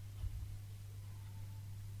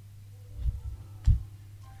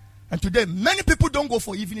 And today, many people don't go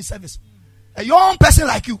for evening service. A young person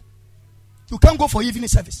like you can't go for evening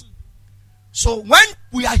service. So when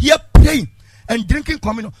we are here praying and drinking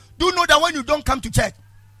communion, do you know that when you don't come to church,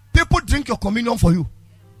 people drink your communion for you?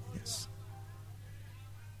 Yes.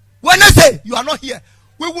 Wednesday, you are not here.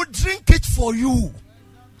 We will drink it for you.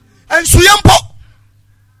 And Suyampo.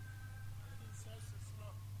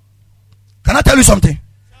 Can I tell you something?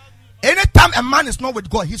 Anytime a man is not with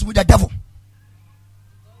God, he's with the devil.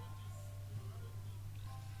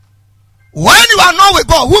 When you are not with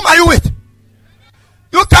God, whom are you with?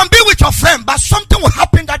 You can be with your friend, but something will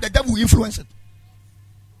happen that the devil will influence it.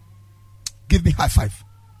 Give me high five.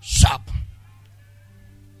 Sharp.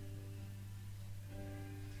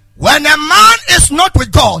 When a man is not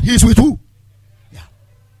with God, he is with who? Yeah.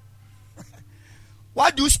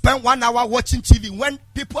 Why do you spend 1 hour watching TV when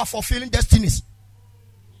people are fulfilling destinies?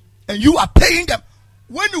 And you are paying them.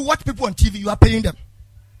 When you watch people on TV, you are paying them.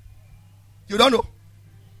 You don't know.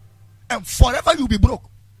 And forever you'll be broke.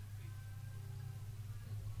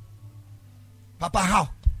 Papa, how?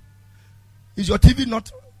 Is your TV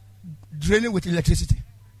not draining with electricity?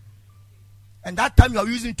 And that time you are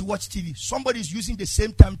using to watch TV, somebody is using the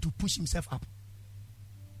same time to push himself up.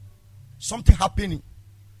 Something happening.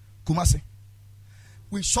 Kumasi.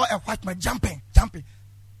 We saw a white man jumping.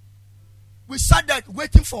 We sat there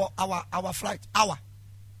waiting for our flight.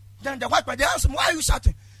 Then the white man, they asked him, why are you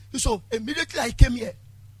shouting? So immediately I came here.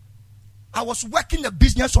 I was working the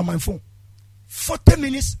business on my phone. 40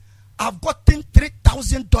 minutes, I've gotten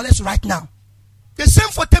 $3,000 right now. The same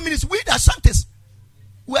 40 minutes, we the Ashantis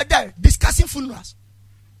were there discussing funerals.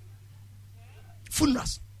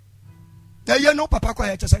 There you know, Papa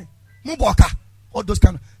Kwaya to say, Muboka, all those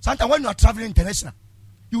kind of. Sometimes when you are traveling international,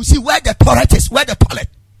 you see where the toilet is, where the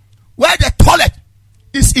toilet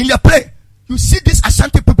is in the plane. You see these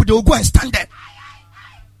Ashanti people, they will go and stand there.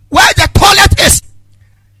 Where the toilet is,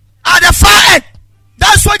 at the far end,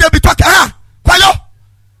 that's why they'll be talking.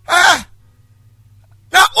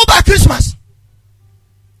 Now, over Christmas,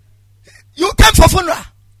 you came for funeral.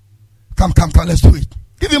 Come, let's do it.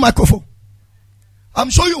 Give me a microphone. I'm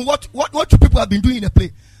showing you what you people have been doing in the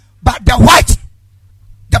play. But the white,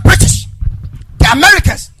 the British, the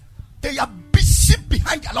Americans, they are busy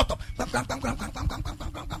behind a lot of.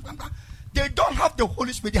 They don't have the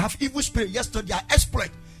Holy Spirit, they have evil spirit. Yesterday, their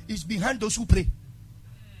exploit is behind those who pray.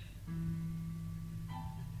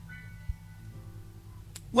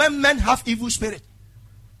 When men have evil spirit,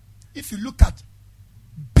 if you look at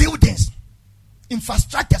buildings,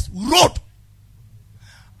 infrastructures, road.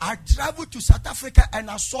 I traveled to South Africa and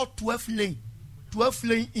I saw 12 lane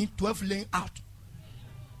in, 12 lane out.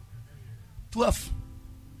 12.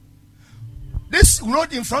 This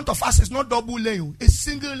road in front of us is not double lane, it's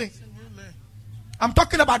single lane. I'm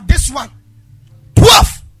talking about this one.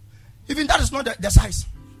 12. Even that is not the size.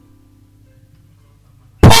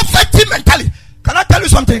 Poverty mentality. Can I tell you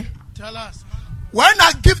something? Tell us. When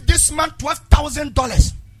I give this man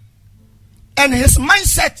 $12,000 and his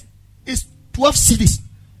mindset is 12 cities,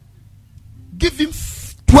 give him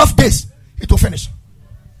 12 days, it will finish.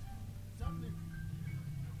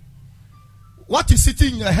 What is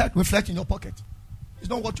sitting in your head reflects in your pocket. It's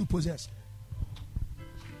not what you possess.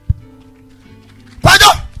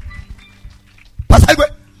 Pardon?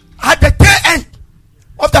 At the tail end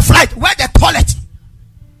of the flight, where the toilet,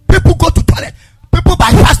 people go to toilet, people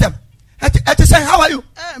bypass them. And they say, how are you?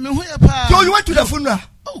 So you went to the funeral.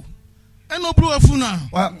 Oh, and no bro funeral.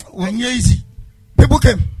 Well, and easy. People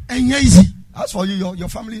came. And easy. As for you, your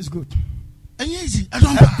family is good. And easy. I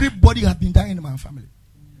don't. Everybody have been dying in my family.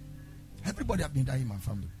 Everybody have been dying in my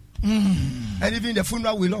family. And even the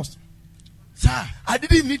funeral we lost. Sir, I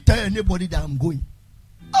didn't even tell anybody that I'm going.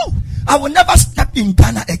 Oh, I will never step in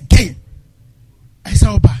Ghana again. It's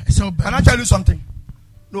over. Can I tell you something?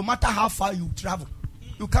 No matter how far you travel,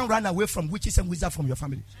 you can't run away from witches and wizards from your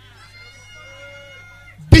family.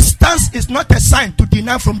 Distance is not a sign to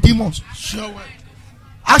deny from demons. Sure.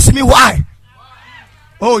 Ask me why.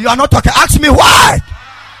 Oh, you are not talking. Ask me why.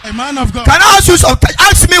 A man of God. Can I ask you something?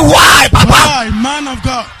 Ask me why, Papa. Why, man of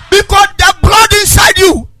God? Because the blood inside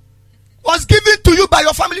you was given to you by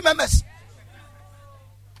your family members.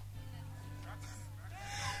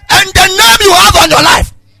 And the name you have on your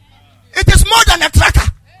life, it is more than a tracker.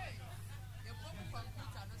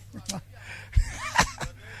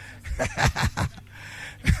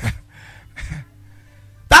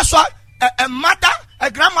 That's why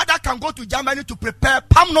a grandmother can go to Germany to prepare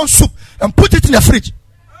palm nut soup and put it in the fridge.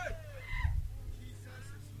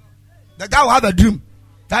 The guy will have a dream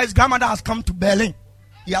that his grandmother has come to Berlin.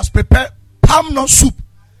 He has prepared palm nut soup.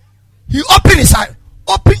 He opened his eye,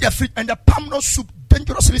 opened the fridge, and the palm nut soup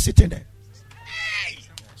dangerously sitting there.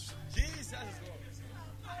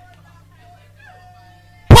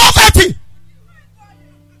 Poverty.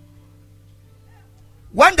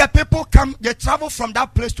 When the people come, they travel from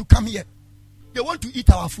that place to come here. They want to eat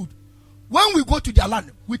our food. When we go to their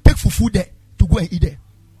land, we take food there to go and eat there.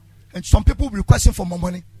 And some people will be requesting for more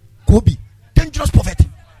money. Kobe. Dangerous poverty.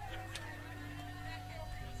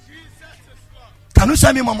 Can you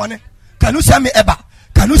send me more money? Can you send me Eba?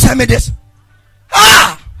 Can you send me this?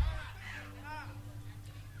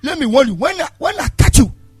 Let me warn you. When I catch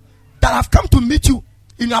you, that I've come to meet you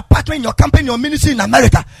in your apartment, in your company, your ministry in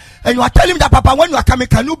America, and you are telling me that, Papa, when you are coming,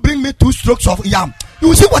 can you bring me 2 strokes of yam? You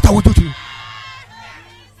will see what I will do to you.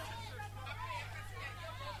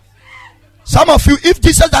 Some of you, if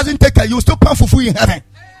Jesus doesn't take care, you will still plan for food in heaven.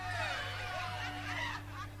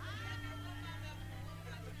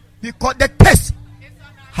 Because the taste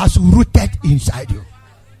has rooted inside you.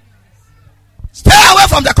 Stay away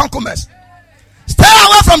from the cucumbers. Stay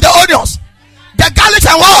away from the onions, the garlic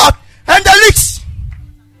and what? And the leeks.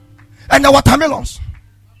 And the watermelons.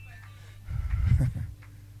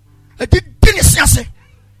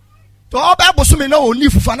 To all Bible so me no oni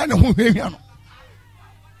fufana ne ho hwehia no.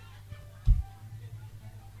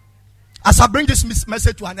 As I bring this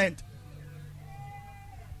message to an end,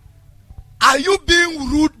 are you being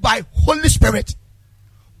ruled by Holy Spirit,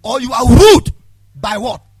 or you are ruled by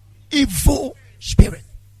what? Evil spirit.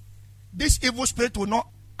 This evil spirit will not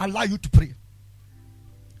allow you to pray.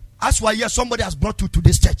 That's why here somebody has brought you to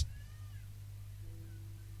this church.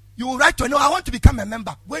 You will write to him, no, I want to become a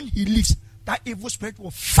member. When he leaves, that evil spirit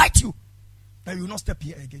will fight you, that you will not step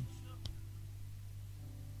here again.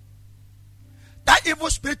 That evil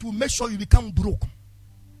spirit will make sure you become broke.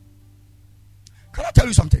 Can I tell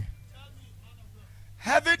you something?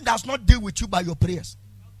 Heaven does not deal with you by your prayers.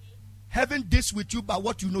 Heaven deals with you by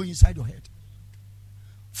what you know inside your head.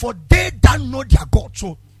 For they that know their God.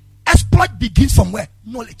 So exploit begins from where?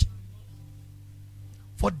 Knowledge.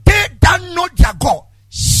 For they that know their God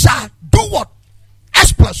shall do what?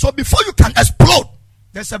 Exploit. So before you can explode,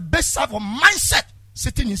 there's a base of a mindset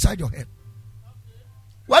sitting inside your head.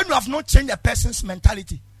 When you have not changed a person's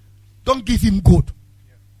mentality, don't give him gold.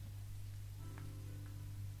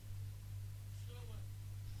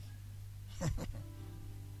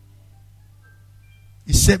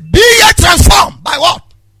 He said, be ye transformed by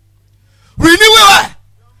what? Renewal.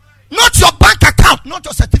 Not your bank account, not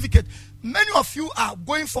your certificate. Many of you are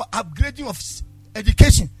going for upgrading of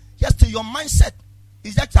education. Yes, to your mindset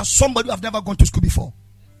is that you're somebody who have never gone to school before.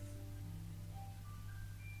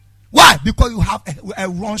 Why? Because you have a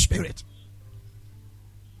wrong spirit.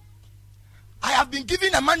 I have been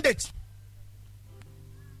given a mandate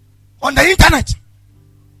on the internet,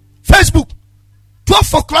 Facebook,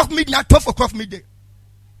 12 o'clock midnight, 12 o'clock midday.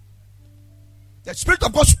 The Spirit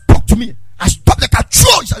of God spoke to me. I stopped the car.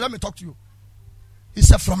 He said, let me talk to you. He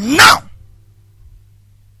said, from now,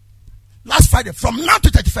 last Friday, from now to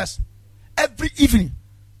 31st, every evening,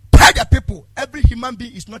 tell the people, every human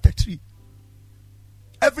being is not a tree.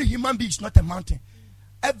 Every human being is not a mountain.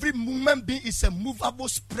 Every human being is a movable,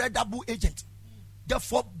 spreadable agent.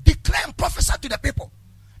 Therefore, declare and prophesy to the people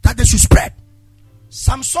that they should spread.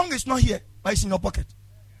 Samsung is not here, but it's in your pocket.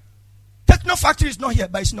 Techno Factory is not here,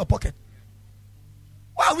 but it's in your pocket.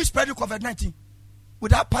 Why are we spreading COVID-19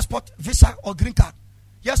 without passport, visa, or green card?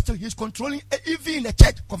 Yes, he's controlling, even in the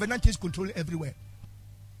church, COVID-19 is controlling everywhere.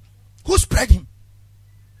 Who spread him?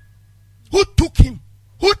 Who took him?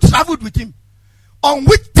 Who traveled with him? On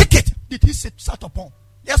which ticket did he sat upon?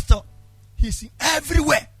 Yes, sir. He's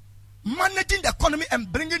everywhere, managing the economy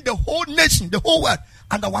and bringing the whole nation, the whole world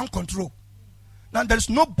under one control. Now, there is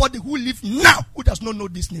nobody who lives now who does not know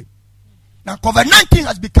this name. Now, COVID-19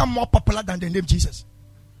 has become more popular than the name Jesus.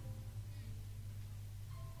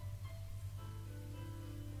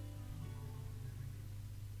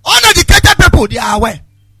 Uneducated people, they are aware.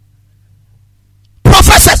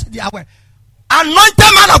 Professors, they are aware.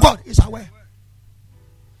 Anointed man of God is aware.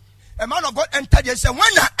 A man of God entered here. He said, when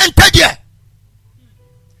I entered here,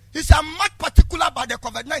 he said, I'm not particular about the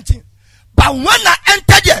COVID-19. But when I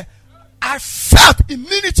entered here, I felt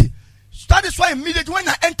immunity. That is why immediately when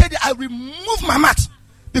I entered here, I removed my mask.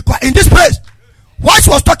 Because in this place, while she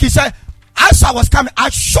was talking, he said, as I was coming, I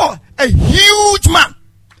saw a huge man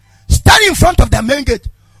standing in front of the main gate.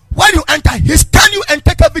 When you enter, he scan you and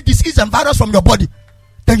take every disease and virus from your body.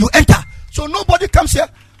 Then you enter. So nobody comes here.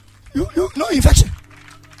 You no infection.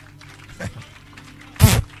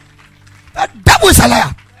 That devil is a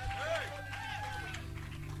liar.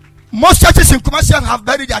 Most churches in Kumasi have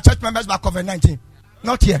buried their church members by COVID-19.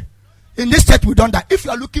 Not here. In this church, we don't die. If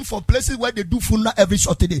you are looking for places where they do funeral every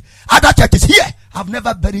Saturday, other churches here have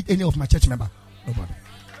never buried any of my church members. Nobody.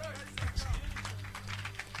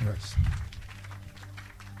 Yes.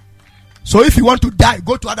 So if you want to die,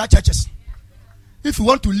 go to other churches. If you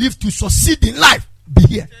want to live to succeed in life, be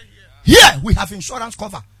here. Here we have insurance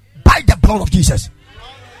cover by the blood of Jesus.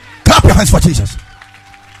 Clap your hands for Jesus.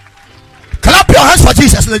 Clap your hands for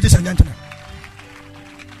Jesus, ladies and gentlemen.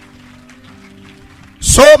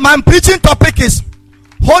 So my preaching topic is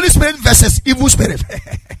Holy Spirit versus evil spirit.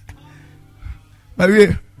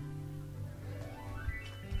 Maria.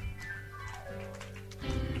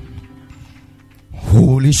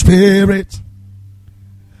 Holy Spirit,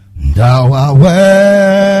 thou art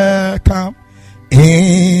welcome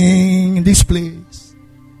in this place.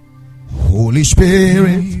 Holy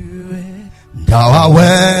Spirit, thou art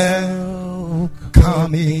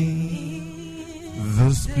welcome in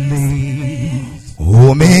this place.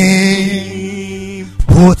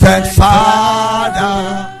 Omnipotent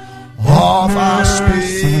Father of our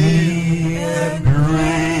spirit and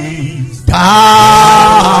grace, thou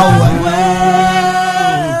art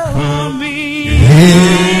welcome in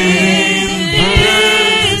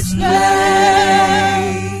this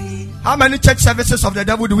place. How many church services of the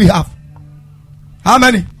devil do we have? How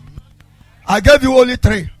many? I gave you only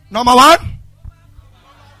 3. Number 1,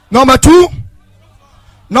 number 2,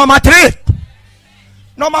 number 3,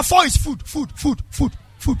 number 4 is food.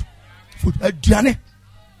 Adriane.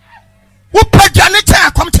 Who paid Adriane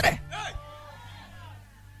to come today?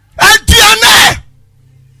 Adriane.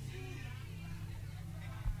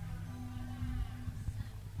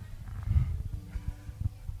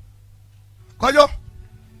 Koyo,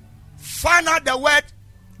 find out the word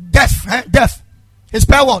deaf. Deaf. It's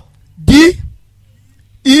spelled what? D-E-A-T-H.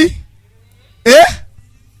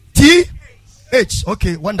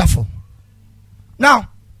 Okay, wonderful. Now,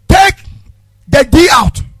 take the D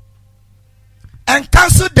out and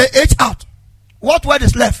cancel the H out. What word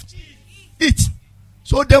is left? Eat.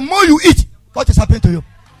 So the more you eat, what is happening to you?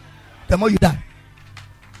 The more you die.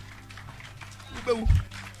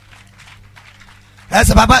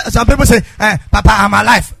 Some people say, Papa, I'm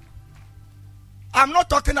alive. I'm not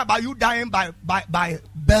talking about you dying by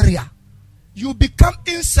burial. You become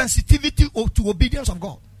insensitivity to obedience of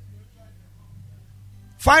God.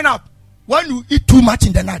 Find out when you eat too much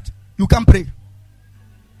in the night, you can pray.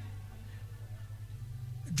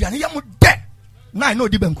 Now I know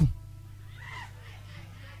Dibenku.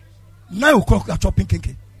 9 o'clock you are chopping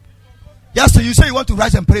kinky. Yes, so you say you want to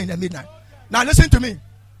rise and pray in the midnight. Now listen to me.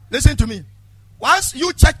 Listen to me. Once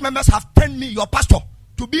you church members have turned me, your pastor,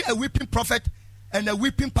 to be a weeping prophet and a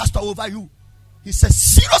weeping pastor over you, it's a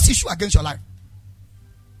serious issue against your life.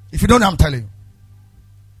 If you don't know, I'm telling you.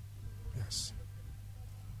 Yes.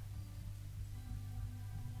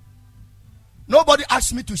 Nobody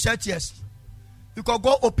asked me to shed tears. You could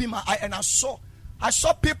go open my eye and I saw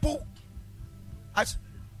people.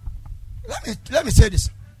 Let me say this.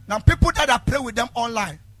 Now, people that I pray with them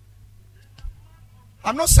online,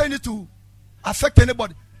 I'm not saying it to affect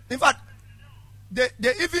anybody. In fact, they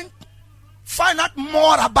even find out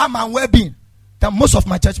more about my well-being than most of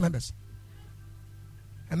my church members.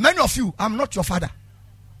 And many of you, I'm not your father.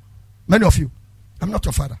 Many of you, I'm not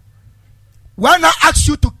your father. When I ask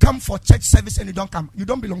you to come for church service and you don't come, you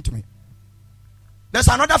don't belong to me. There's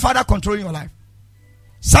another father controlling your life.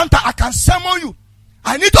 Santa, I can summon you.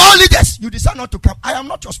 I need all leaders. You decide not to come. I am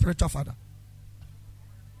not your spiritual father.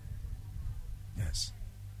 Yes.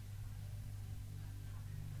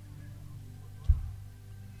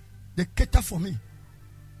 They cater for me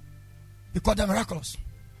because they're miraculous.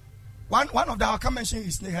 One of them, I can't mention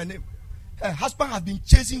her name. Her husband has been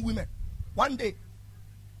chasing women. One day,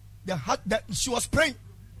 she was praying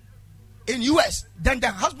in US. Then the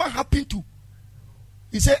husband happened to.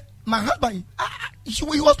 He said, my husband,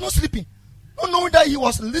 he was not sleeping. Not knowing that he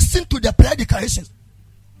was listening to the prayer declarations.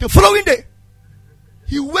 The following day,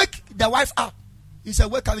 he wake the wife up. He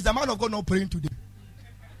said, wake up, is the man of God not praying today?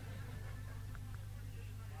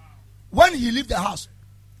 When he leave the house,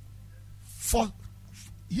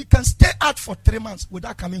 he can stay out for 3 months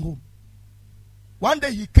without coming home. One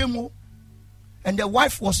day he came home and the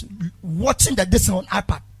wife was watching the distance on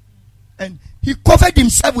iPad. And he covered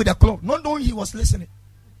himself with a cloth, not knowing he was listening.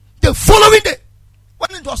 The following day,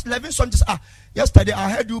 when it was 11 Sundays, yesterday I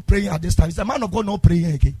heard you praying at this time. Is the man of God not praying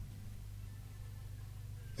again?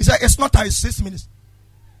 He said, it's not 6 minutes.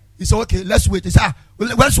 He said, okay, let's wait. He said,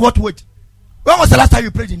 let's wait. When was the last time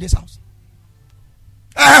you prayed in this house?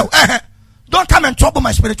 Don't come and trouble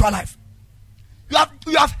my spiritual life.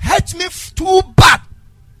 You have hurt me too bad.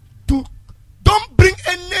 Don't bring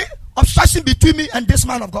any obstruction between me and this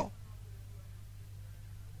man of God.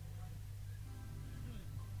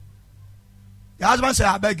 The husband said,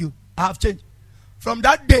 I beg you, I have changed. From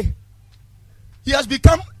that day, he has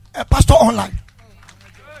become a pastor online.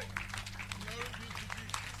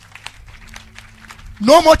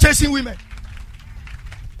 No more chasing women.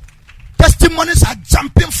 Testimonies are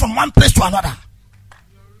jumping from one place to another.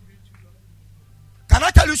 Can I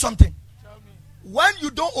tell you something? When you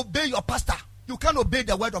don't obey your pastor, you can't obey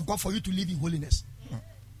the word of God for you to live in holiness.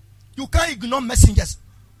 You can't ignore messengers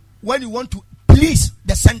when you want to please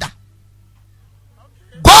the sender.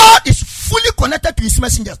 God is fully connected to his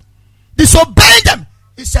messengers. Disobeying them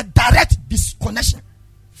is a direct disconnection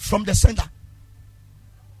from the sender.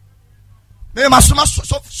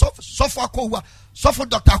 So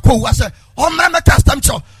Dr. Kowa said,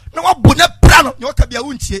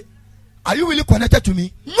 are you really connected to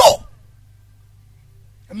me? No.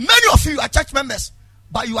 Many of you are church members,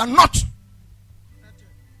 but you are not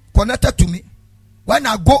connected to me. When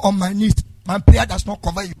I go on my knees, my prayer does not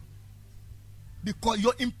cover you. Because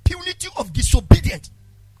your impunity of disobedience,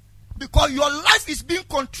 because your life is being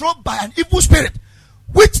controlled by an evil spirit,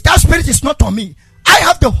 which that spirit is not on me. I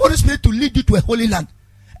have the Holy Spirit to lead you to a holy land.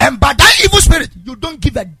 And by that evil spirit, you don't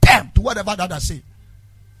give a damn to to whatever that I say.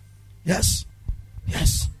 Yes.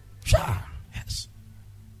 Yes. Sure. Yes.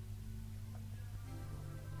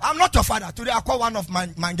 I'm not your father. Today I call one of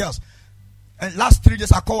my girls. And last 3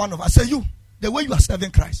 days I call one of. I say, you, the way you are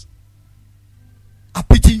serving Christ, I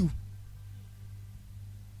pity you.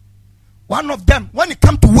 One of them, when it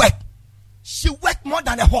comes to work, she worked more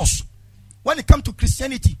than a horse. When it comes to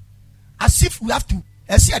Christianity, as if we have to,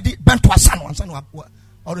 as I did, bend to a son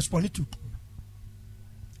or respond to.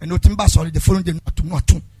 And no timber, sorry, the following day not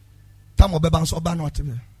to. Time of Bebans or Banot.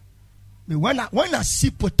 When I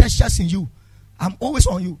see potentials in you, I'm always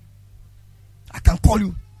on you. I can call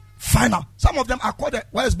you. Final. Some of them I call the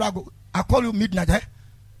where is Brago? I call you midnight.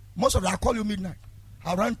 Most of them I call you midnight.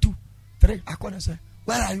 Around 2, 3. I call and say,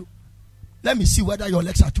 where are you? Let me see whether your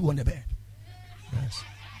legs are 2 on the bed. Yes.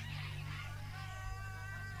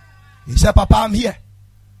 He said, Papa, I'm here.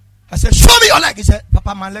 I said, show me your leg. He said,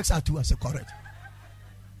 Papa, my legs are 2. I said, correct.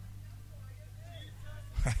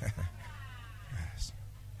 Yes.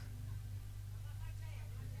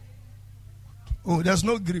 Oh, there's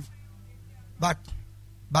no grief. But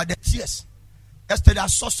the tears. Yesterday I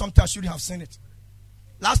saw something, I shouldn't have seen it.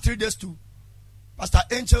 Last 3 days too, Pastor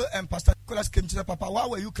Angel and Pastor Nicholas came to say, Papa, why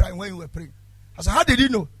were you crying when you were praying? I said, how did you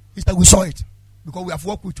know? He said, we saw it. Because we have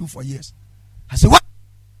worked with you for years. I said, what?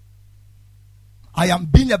 I am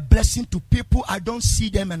being a blessing to people. I don't see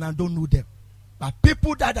them and I don't know them. But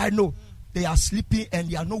people that I know, they are sleeping and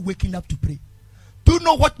they are not waking up to pray. Do you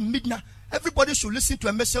know what midnight? Everybody should listen to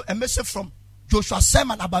a message from Joshua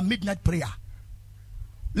Sermon about midnight prayer.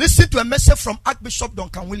 Listen to a message from Archbishop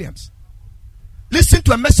Duncan Williams. Listen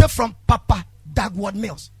to a message from Papa Dagwood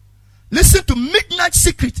Mills. Listen to Midnight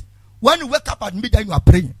Secret. When you wake up at midnight, you are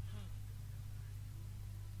praying.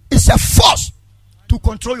 It's a force to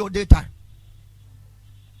control your daytime.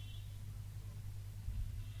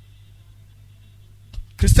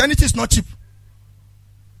 Christianity is not cheap.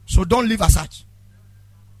 So don't live as such.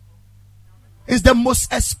 It's the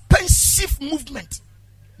most expensive movement.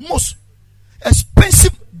 Most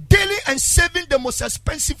expensive, daily and saving the most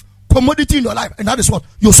expensive commodity in your life. And that is what?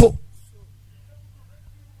 Your soul.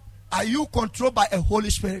 Are you controlled by a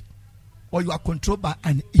Holy Spirit? Or you are controlled by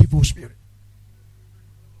an evil spirit?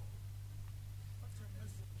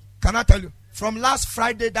 Can I tell you? From last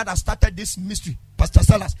Friday that I started this mystery, Pastor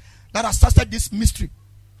Salas, that I started this mystery.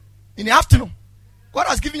 In the afternoon, God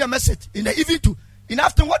has given you a message. In the evening too. In the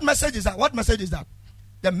afternoon, what message is that? What message is that?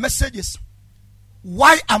 The message is,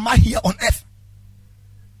 why am I here on earth?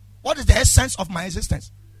 What is the essence of my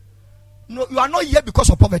existence? No, you are not here because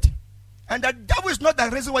of poverty. And the devil is not the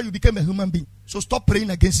reason why you became a human being. So stop praying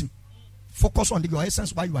against him. Focus on your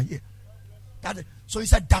essence why you are here. So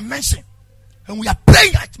it's a dimension. And we are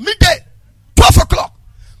praying at midday, 12 o'clock,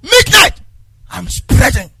 midnight. I'm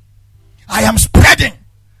spreading. I am spreading.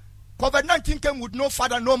 COVID-19 came with no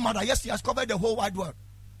father, no mother. Yes, he has covered the whole wide world.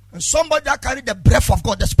 And somebody that carried the breath of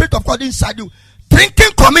God, the Spirit of God inside you,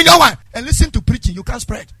 drinking communion wine and listen to preaching, you can't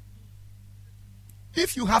spread.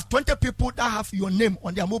 If you have 20 people that have your name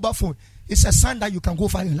on their mobile phone, it's a sign that you can go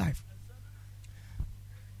far in life.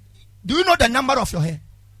 Do you know the number of your hair?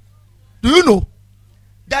 Do you know?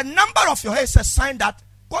 The number of your hair is a sign that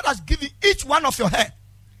God has given each one of your hair.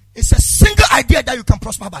 It's a single idea that you can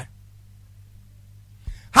prosper by.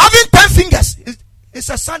 Having 10 fingers is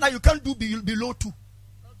a sign that you can't do below 2.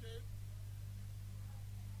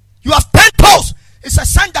 You have 10 toes. It's a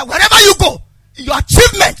sign that wherever you go, your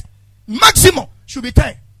achievement maximum should be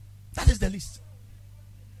 10. That is the list.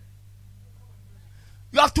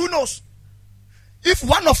 You have 2 noses. If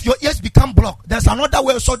one of your ears become blocked, there's another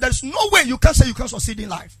way. So there's no way you can say you can succeed in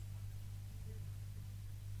life.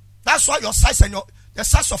 That's why your size and the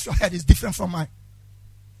size of your head is different from mine.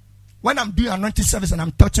 When I'm doing anointing service and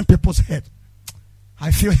I'm touching people's head,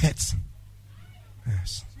 I feel heads.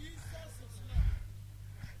 Yes.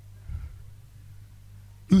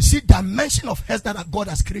 You see dimension of heads that God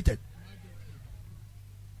has created.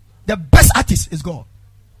 The best artist is God.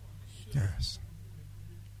 Yes.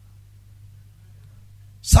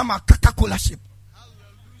 Some are Coca-Cola shape,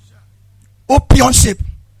 Opion shape,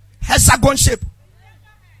 hexagon shape.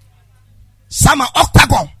 Some are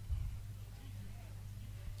octagon.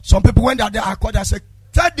 Some people when they are there, I called and said,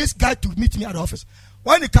 tell this guy to meet me at the office.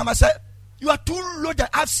 When he come, I said, you are too loaded.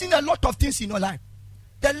 I've seen a lot of things in your life.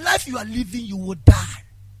 The life you are living, you will die.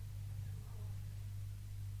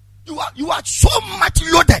 You are so much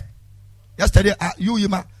loaded. Yesterday, I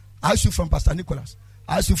asked you from Pastor Nicholas.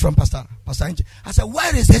 I asked you from Pastor Angel. I said,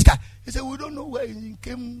 where is this guy? He said, we don't know where he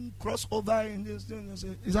came, cross over in this thing. I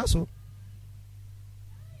said, is that so?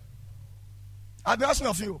 I've been asking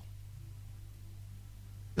of you.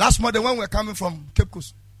 Last month when we were coming from Cape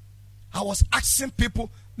Coast, I was asking people,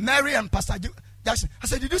 Mary and Pastor Jackson. I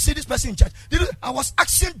said, did you see this person in church? I was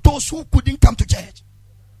asking those who couldn't come to church.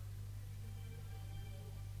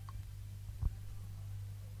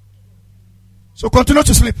 So continue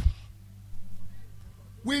to sleep.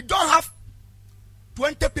 We don't have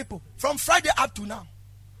 20 people from Friday up to now.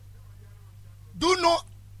 Do you know,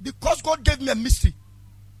 because God gave me a mystery.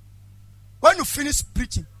 When you finish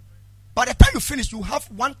preaching, by the time you finish, you have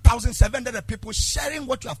 1,700 people sharing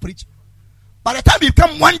what you have preached. By the time you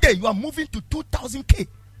come one day, you are moving to 2,000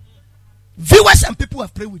 viewers and people who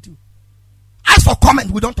have prayed with you. As for comment,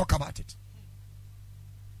 we don't talk about it.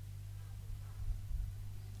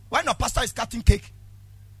 When a pastor is cutting cake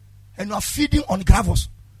and you are feeding on gravels,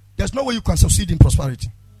 there's no way you can succeed in prosperity.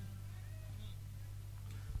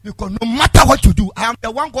 Because no matter what you do, I am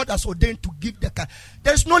the one God has ordained to give the cake.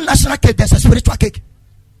 There's no national cake, there's a spiritual cake.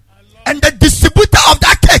 And the distributor of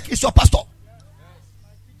that cake is your pastor.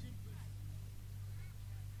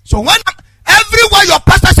 So when everywhere your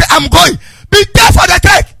pastor says, I'm going, be there for the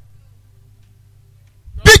cake.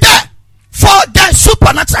 Be there for the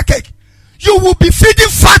supernatural cake. You will be feeding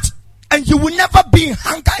fat and you will never be in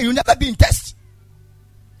hunger and you will never be in thirst.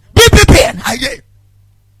 Be prepared.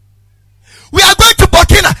 We are going to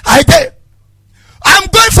Burkina. I'm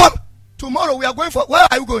going from tomorrow. We are going for, where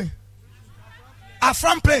are you going?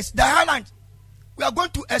 Afram Place, the Highland. We are going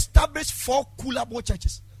to establish 4 Kulabo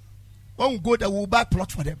churches. When we go there, we will buy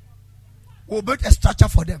plot for them. We will build a structure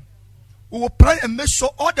for them. We will plan and make sure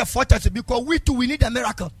all the 4 churches, because we too, we need a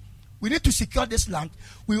miracle. We need to secure this land.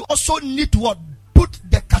 We also need to put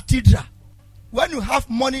the cathedral. When you have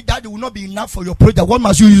money that will not be enough for your project, what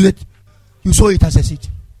must you use it? You sow it as a seed.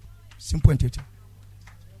 Simple and dirty.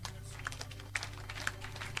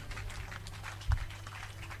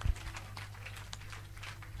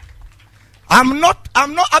 I'm not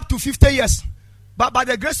up to 50 years, but by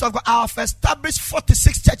the grace of God, I have established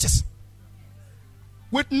 46 churches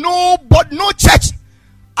with no church.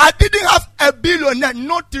 I didn't have a billionaire,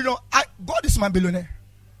 God is my billionaire.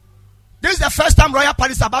 This is the first time Royal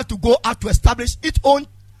Palace is about to go out to establish its own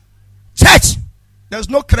church. There's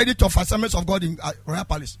no credit of Assemblies of God in Royal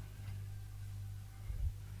Palace.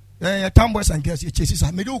 Time boys and girls, chases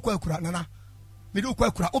are middle kura nana, middle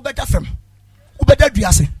kura ubeda fem, ubeda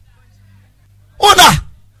duase. Ona,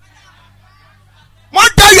 mo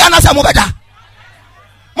da you anasa mo beda,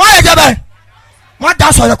 mo ejebe, mo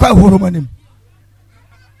da so yakwa horo manim.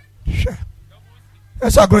 Sure,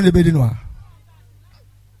 that's a growing baby no.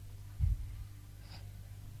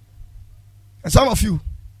 And some of you,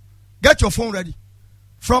 get your phone ready.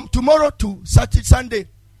 From tomorrow to Saturday, Sunday,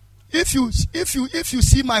 if you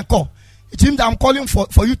see my call, it means I'm calling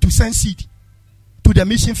for you to send seed to the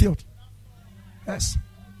mission field. Yes.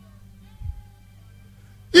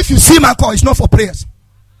 If you see my call, it's not for prayers.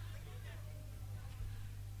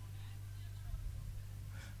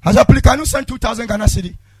 As a can you send 2,000 Ghana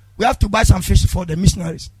cedi? We have to buy some fish for the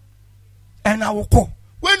missionaries. And I will call.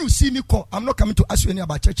 When you see me call, I'm not coming to ask you any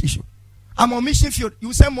about church issue. I'm on mission field.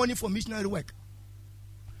 You send money for missionary work.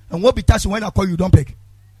 And what be touched when I call you, don't pick.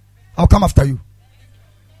 I'll come after you.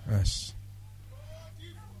 Yes.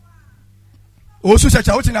 Also, church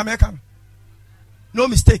out in America. No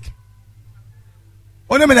mistake.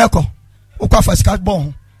 Only me echo. Oka for scat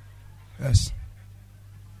born. Yes.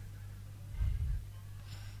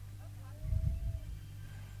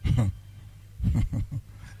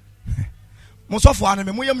 Most of one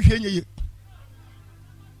me moyam hwe nye.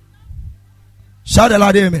 Shout the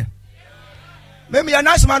Lord, amen. Maybe a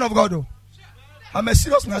nice man of God, though. I'm a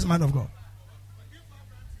serious nice man of God.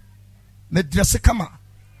 Me dress kama.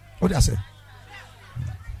 What do I say?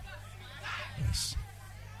 Yes.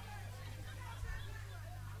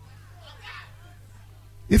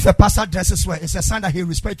 If a pastor dresses well, it's a sign that he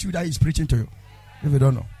respects you, that he's preaching to you. If you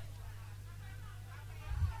don't know.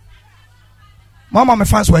 Mama, my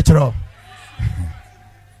fans were all.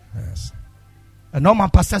 Yes. And normal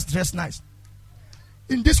pastors dress nice.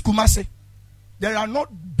 In this Kumasi, there are not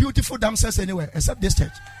beautiful damsels anywhere except this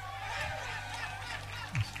church.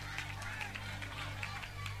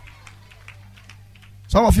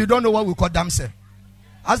 Some of you don't know what we call damsel.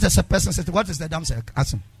 Ask the person, say, what is the damsel?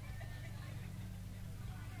 Ask him.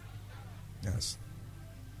 Yes.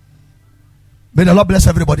 May the Lord bless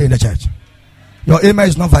everybody in the church. Your amen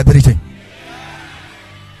is not vibrating.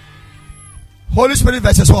 Holy Spirit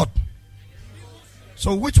versus what?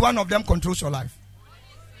 So which one of them controls your life?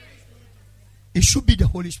 It should be the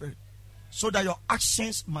Holy Spirit. So that your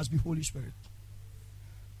actions must be Holy Spirit.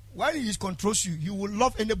 When He controls you, you will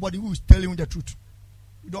love anybody who is telling you the truth.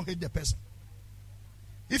 You don't hate the person.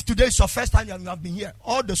 If today is your first time you have been here,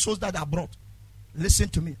 all the souls that are brought, listen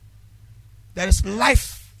to me. there is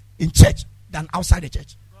life in church than outside the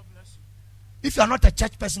church. If you are not a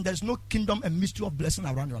church person, there is no kingdom and mystery of blessing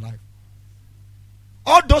around your life.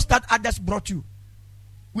 All those that others brought you,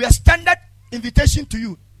 we extended invitation to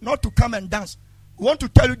you not to come and dance. We want to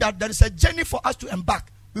tell you that there is a journey for us to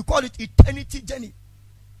embark. We call it eternity journey.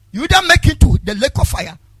 You either make it to the lake of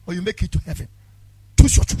fire or you make it to heaven.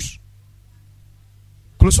 Choose your choose.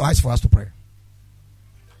 Close your eyes for us to pray.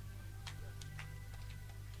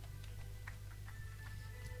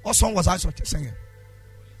 What song was I singing?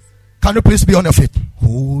 Can you please be on your feet?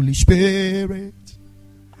 Holy Spirit,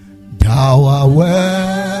 thou art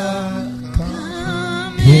welcome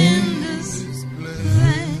in this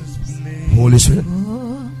place. Holy Spirit.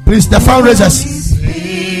 Please, the fundraisers,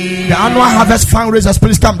 the annual harvest fundraisers,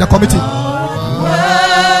 please come, the committee. Welcome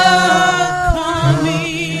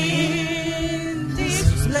in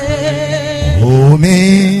this place. Oh,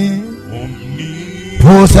 me,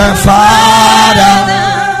 potent Father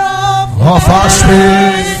of our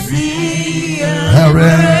spirit.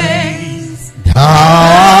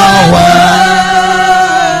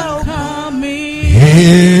 Welcome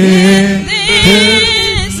in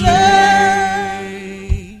this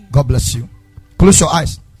way. God bless you. Close your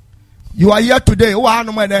eyes. You are here today. You want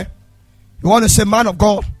to say, man of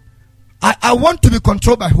God, I want to be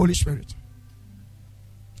controlled by Holy Spirit.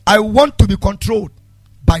 I want to be controlled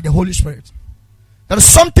by the Holy Spirit. There is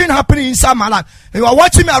something happening inside my life. You are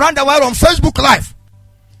watching me around the world on Facebook Live.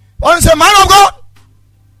 You want to say, man of God,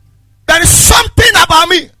 there is something about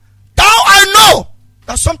me. Now I know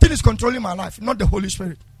that something is controlling my life, not the Holy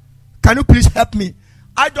Spirit. Can you please help me?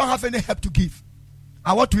 I don't have any help to give.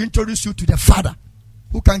 I want to introduce you to the Father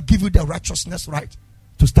who can give you the righteousness right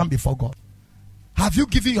to stand before God. Have you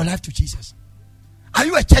given your life to Jesus? Are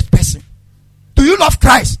you a church person? Do you love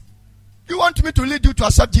Christ? Do you want me to lead you to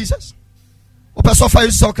accept Jesus?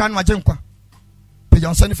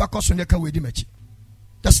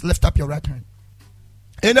 Just lift up your right hand.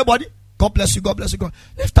 Anybody? God bless you. God bless you. God.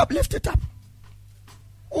 Lift it up.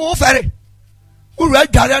 Oh, ferry. Who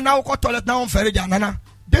read Gary now? Got toilet now on ferry. Janana.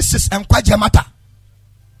 This is Mkwaje matter.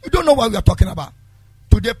 You don't know what we are talking about.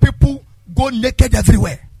 Today, people go naked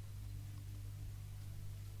everywhere.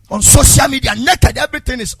 On social media, naked,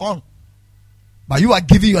 everything is on. But you are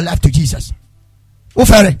giving your life to Jesus. Oh,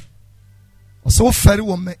 ferry. So ferry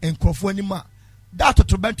woman and crofo anymore. That to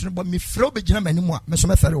prevent but me throw be jam anymore. Me so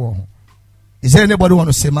me ferry wo. Is there anybody want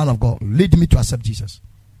to say, man of God, lead me to accept Jesus?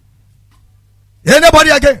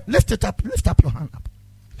 Anybody again? Lift it up. Lift up your hand up.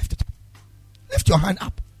 Lift it up. Lift your hand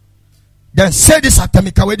up. Then say this after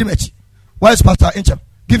me. Where is Pastor Incham?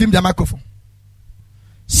 Give him the microphone.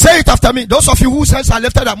 Say it after me. Those of you who says I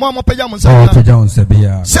lifted up.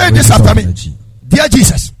 Say this after me. Dear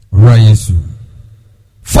Jesus,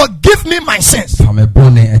 forgive me my sins.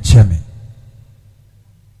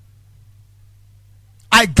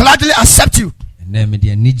 I gladly accept you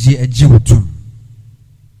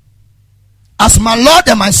as my Lord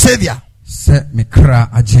and my Savior.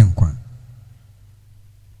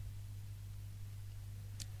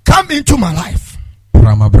 Come into my life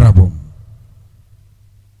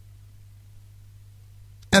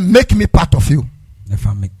and make me part of you.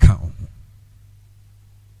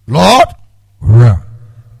 Lord,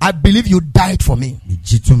 I believe you died for me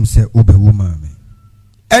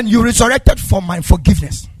and you resurrected for my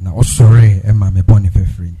forgiveness.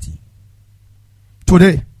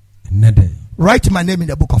 Today, write my name in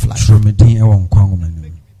the book of life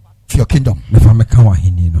for your kingdom.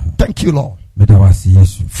 Thank you, Lord,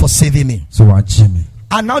 for saving me.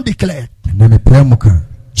 I now declare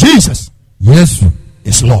Jesus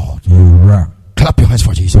is Lord. Clap your hands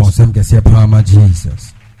for Jesus.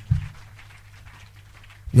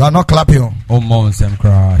 You are not clapping. You are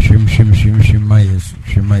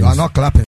not clapping.